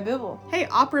played by Bibble. Hey,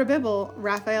 Opera Bibble,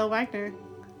 Raphael Wagner.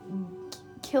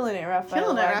 Killing it, Raphael.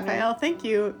 Killing it, Wagner. Raphael. Thank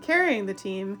you. Carrying the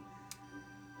team.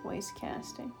 Voice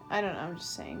casting. I don't know. I'm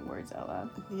just saying words out loud.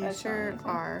 You That's not sure anything.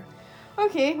 are.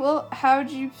 Okay, well,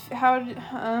 how'd you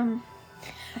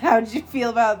feel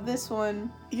about this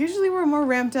one? Usually we're more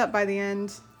ramped up by the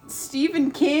end. Stephen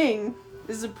King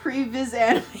is a previs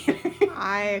animator.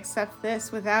 I accept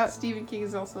this without. Stephen King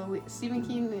is also Stephen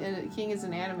King is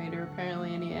an animator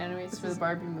apparently, and he animates for the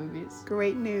Barbie movies.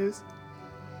 Great news.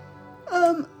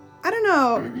 I don't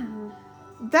know.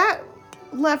 That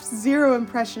left zero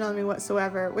impression on me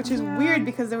whatsoever, which is Yeah. weird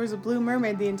because there was a blue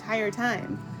mermaid the entire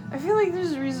time. I feel like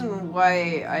there's a reason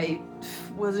why I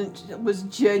was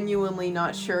genuinely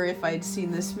not sure if I'd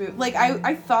seen this movie. Like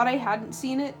I thought I hadn't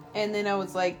seen it, and then I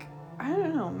was like, I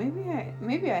don't know.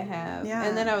 Maybe I have. Yeah.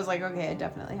 And then I was like, okay, I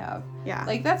definitely have. Yeah.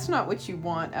 Like, that's not what you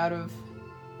want out of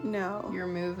no. your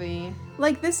movie.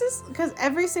 Like, this is because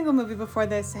every single movie before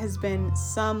this has been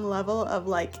some level of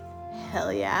like,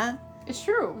 hell yeah. It's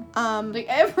true. Like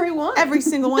Every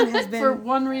single one has been for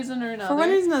one reason or another. For one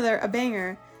reason or another, a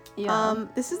banger. Yeah.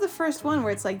 This is the first one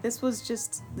where it's like this was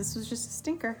just a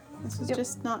stinker. This was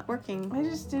just not working. I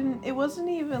just didn't. It wasn't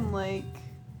even like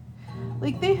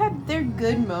they had their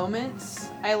good moments.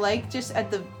 I like just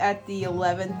at the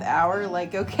 11th hour,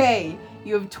 like, okay,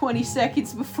 you have 20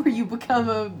 seconds before you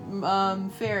become a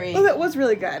fairy. Oh, that was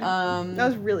really good. That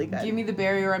was really good. Give me the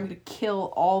berry or I'm gonna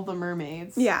kill all the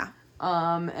mermaids. Yeah.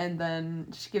 And then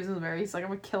she gives him the berry. He's like, I'm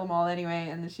gonna kill them all anyway.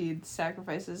 And then she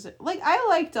sacrifices it. Like, I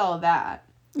liked all that.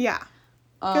 Yeah.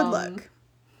 Good look.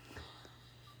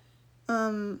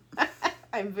 I'm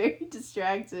very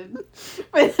distracted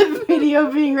by the video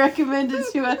being recommended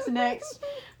to us next,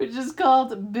 which is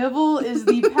called Bibble is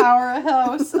the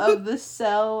Powerhouse of the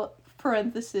Cell,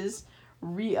 parenthesis,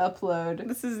 re-upload.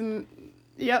 This is,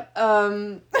 yep.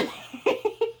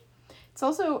 It's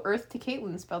also Earth to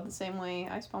Caitlin, spelled the same way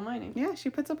I spell my name. Yeah, she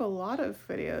puts up a lot of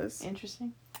videos.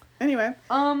 Interesting. Anyway.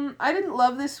 I didn't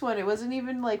love this one. It wasn't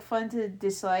even, like, fun to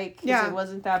dislike, because it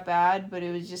wasn't that bad, but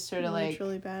it was just sort of, like...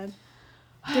 really bad.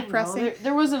 Depressing.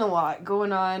 There wasn't a lot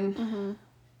going on. Mm-hmm.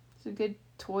 It's a good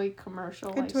toy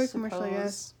commercial, commercial,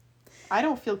 yes. I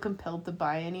don't feel compelled to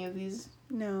buy any of these.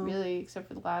 No. Really, except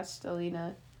for the last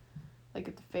Alina. Like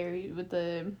at the ferry with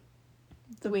the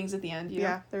wings at the end, you know?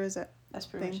 Yeah, there is it. That's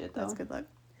pretty much it, though. That's good luck.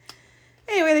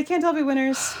 Anyway, they can't all be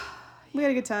winners. We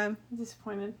had a good time.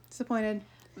 Disappointed.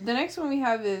 The next one we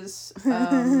have is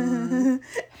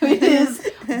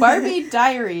Barbie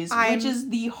Diaries, which is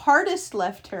the hardest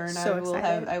left turn we will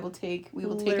take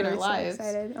in our lives. So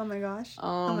excited. Oh my gosh.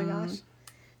 Oh my gosh.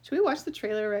 Should we watch the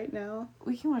trailer right now?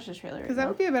 We can watch the trailer right now. Because that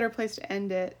would be a better place to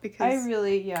end it. Because I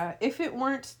really, if it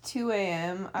weren't 2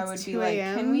 a.m., I would be like,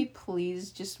 can we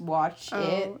please just watch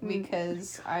it?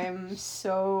 Because I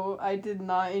did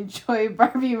not enjoy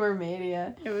Barbie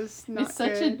Mermaidia. It was not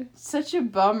such a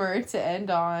bummer to end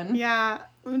on. Yeah.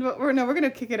 We're going to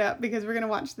kick it up because we're going to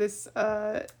watch this.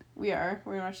 We are.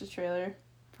 We're going to watch the trailer.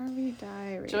 Barbie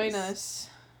Diaries. Join us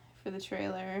for the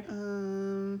trailer.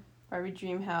 Barbie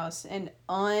Dreamhouse, an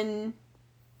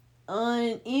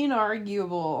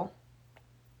inarguable.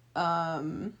 I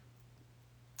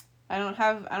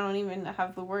don't even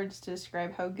have the words to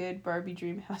describe how good Barbie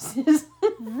Dreamhouse is.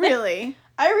 Really?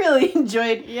 I really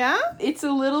enjoyed. Yeah?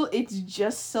 It's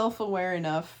just self-aware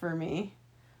enough for me.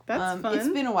 That's fun. It's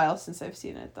been a while since I've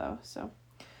seen it though, so.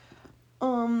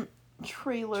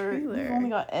 Trailer. We've only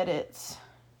got edits.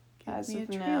 Give me a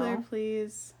trailer,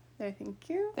 please. There, thank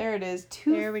you. There it is.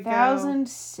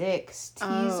 2006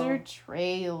 teaser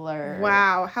trailer.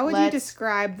 Wow. How would you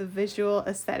describe the visual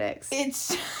aesthetics?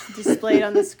 It's displayed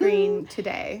on the screen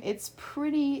today. It's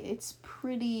pretty, it's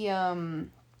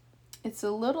a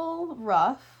little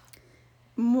rough.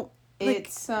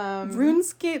 It's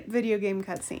RuneScape video game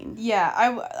cutscene. Yeah,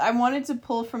 I wanted to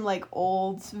pull from like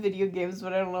old video games,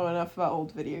 but I don't know enough about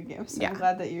old video games. So I'm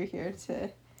glad that you're here to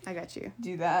I got you.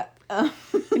 Do that.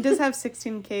 It does have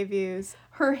 16K views.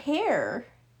 Her hair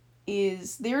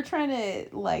is... They were trying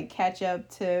to, like, catch up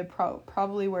to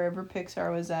probably wherever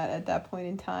Pixar was at that point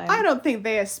in time. I don't think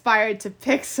they aspired to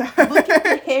Pixar. Look at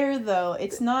the hair, though.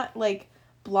 It's not, like,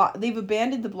 block. They've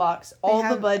abandoned the blocks.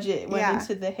 The budget went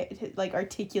into the, like,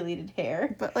 articulated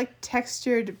hair. But, like,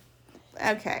 textured...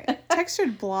 Okay.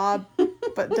 Textured blob,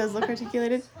 but does look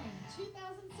articulated.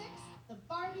 2006, the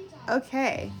Barbie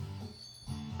Okay.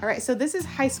 All right, so this is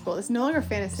high school. It's no longer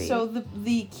fantasy. So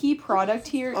the key product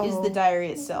here is the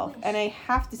diary itself. And I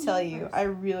have to tell you, I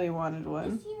really wanted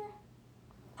one.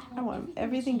 I want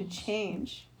everything to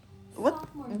change.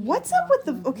 What's up with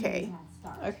the... Okay.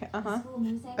 Okay,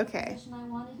 Okay.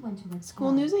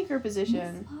 School news anchor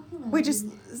position. Wait, just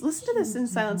listen to this in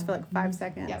silence for like 5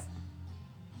 seconds. Yep.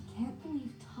 I can't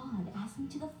believe Todd asked me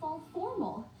to the fall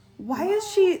formal. Why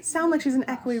does she sound like she's in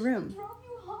an echoey room?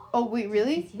 Oh, wait,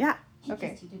 really? Yeah.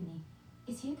 Okay.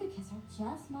 Is he a good kisser?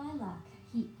 Just my luck.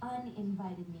 He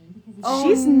uninvited me because he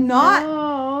she's not.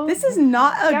 No. This is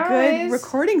not a good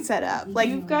recording setup. Like,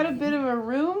 you've got a bit of a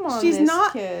room on she's this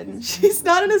not, kid. She's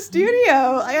not in a studio.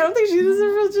 I don't think she's in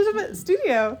a legitimate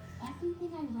studio.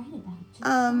 Everything I write about just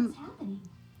starts happening.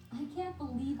 I can't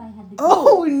believe I had the.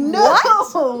 Oh no!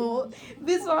 What?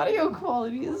 This audio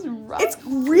quality is rough. It's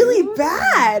really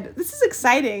bad. This is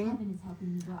exciting.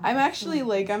 I'm actually,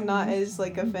 like, I'm not as,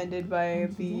 like, offended by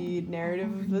the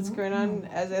narrative that's going on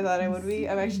as I thought I would be.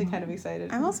 I'm actually kind of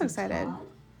excited. I'm also excited.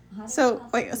 So,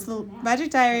 wait, so the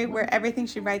Magic Diary where everything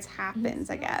she writes happens,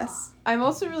 I guess. I'm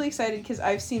also really excited because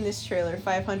I've seen this trailer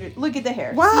 500. Look at the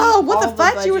hair. Wow, See, what all the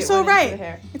fudge? You were budget so went into right. the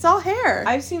hair. It's all hair.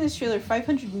 I've seen this trailer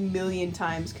 500 million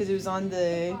times because it was on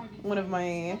one of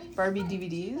my Barbie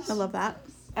DVDs. I love that.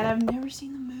 And I've never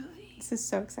seen the movie. This is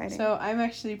so exciting. So I'm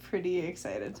actually pretty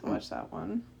excited to watch that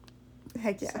one.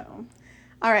 Heck yeah. So.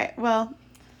 All right, well,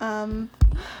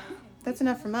 that's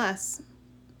enough from us.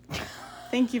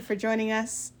 Thank you for joining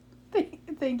us.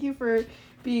 Thank you for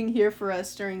being here for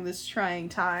us during this trying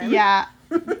time. Yeah,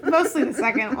 mostly the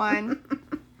second one.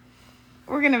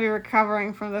 We're gonna be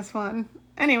recovering from this one.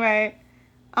 Anyway,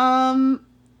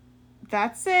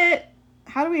 that's it.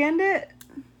 How do we end it?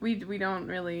 We don't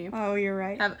really Oh, you're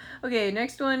right. Okay,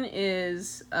 next one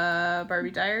is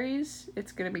Barbie Diaries.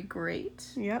 It's gonna be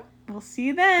great. Yep. We'll see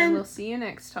you then. And we'll see you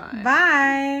next time.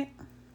 Bye.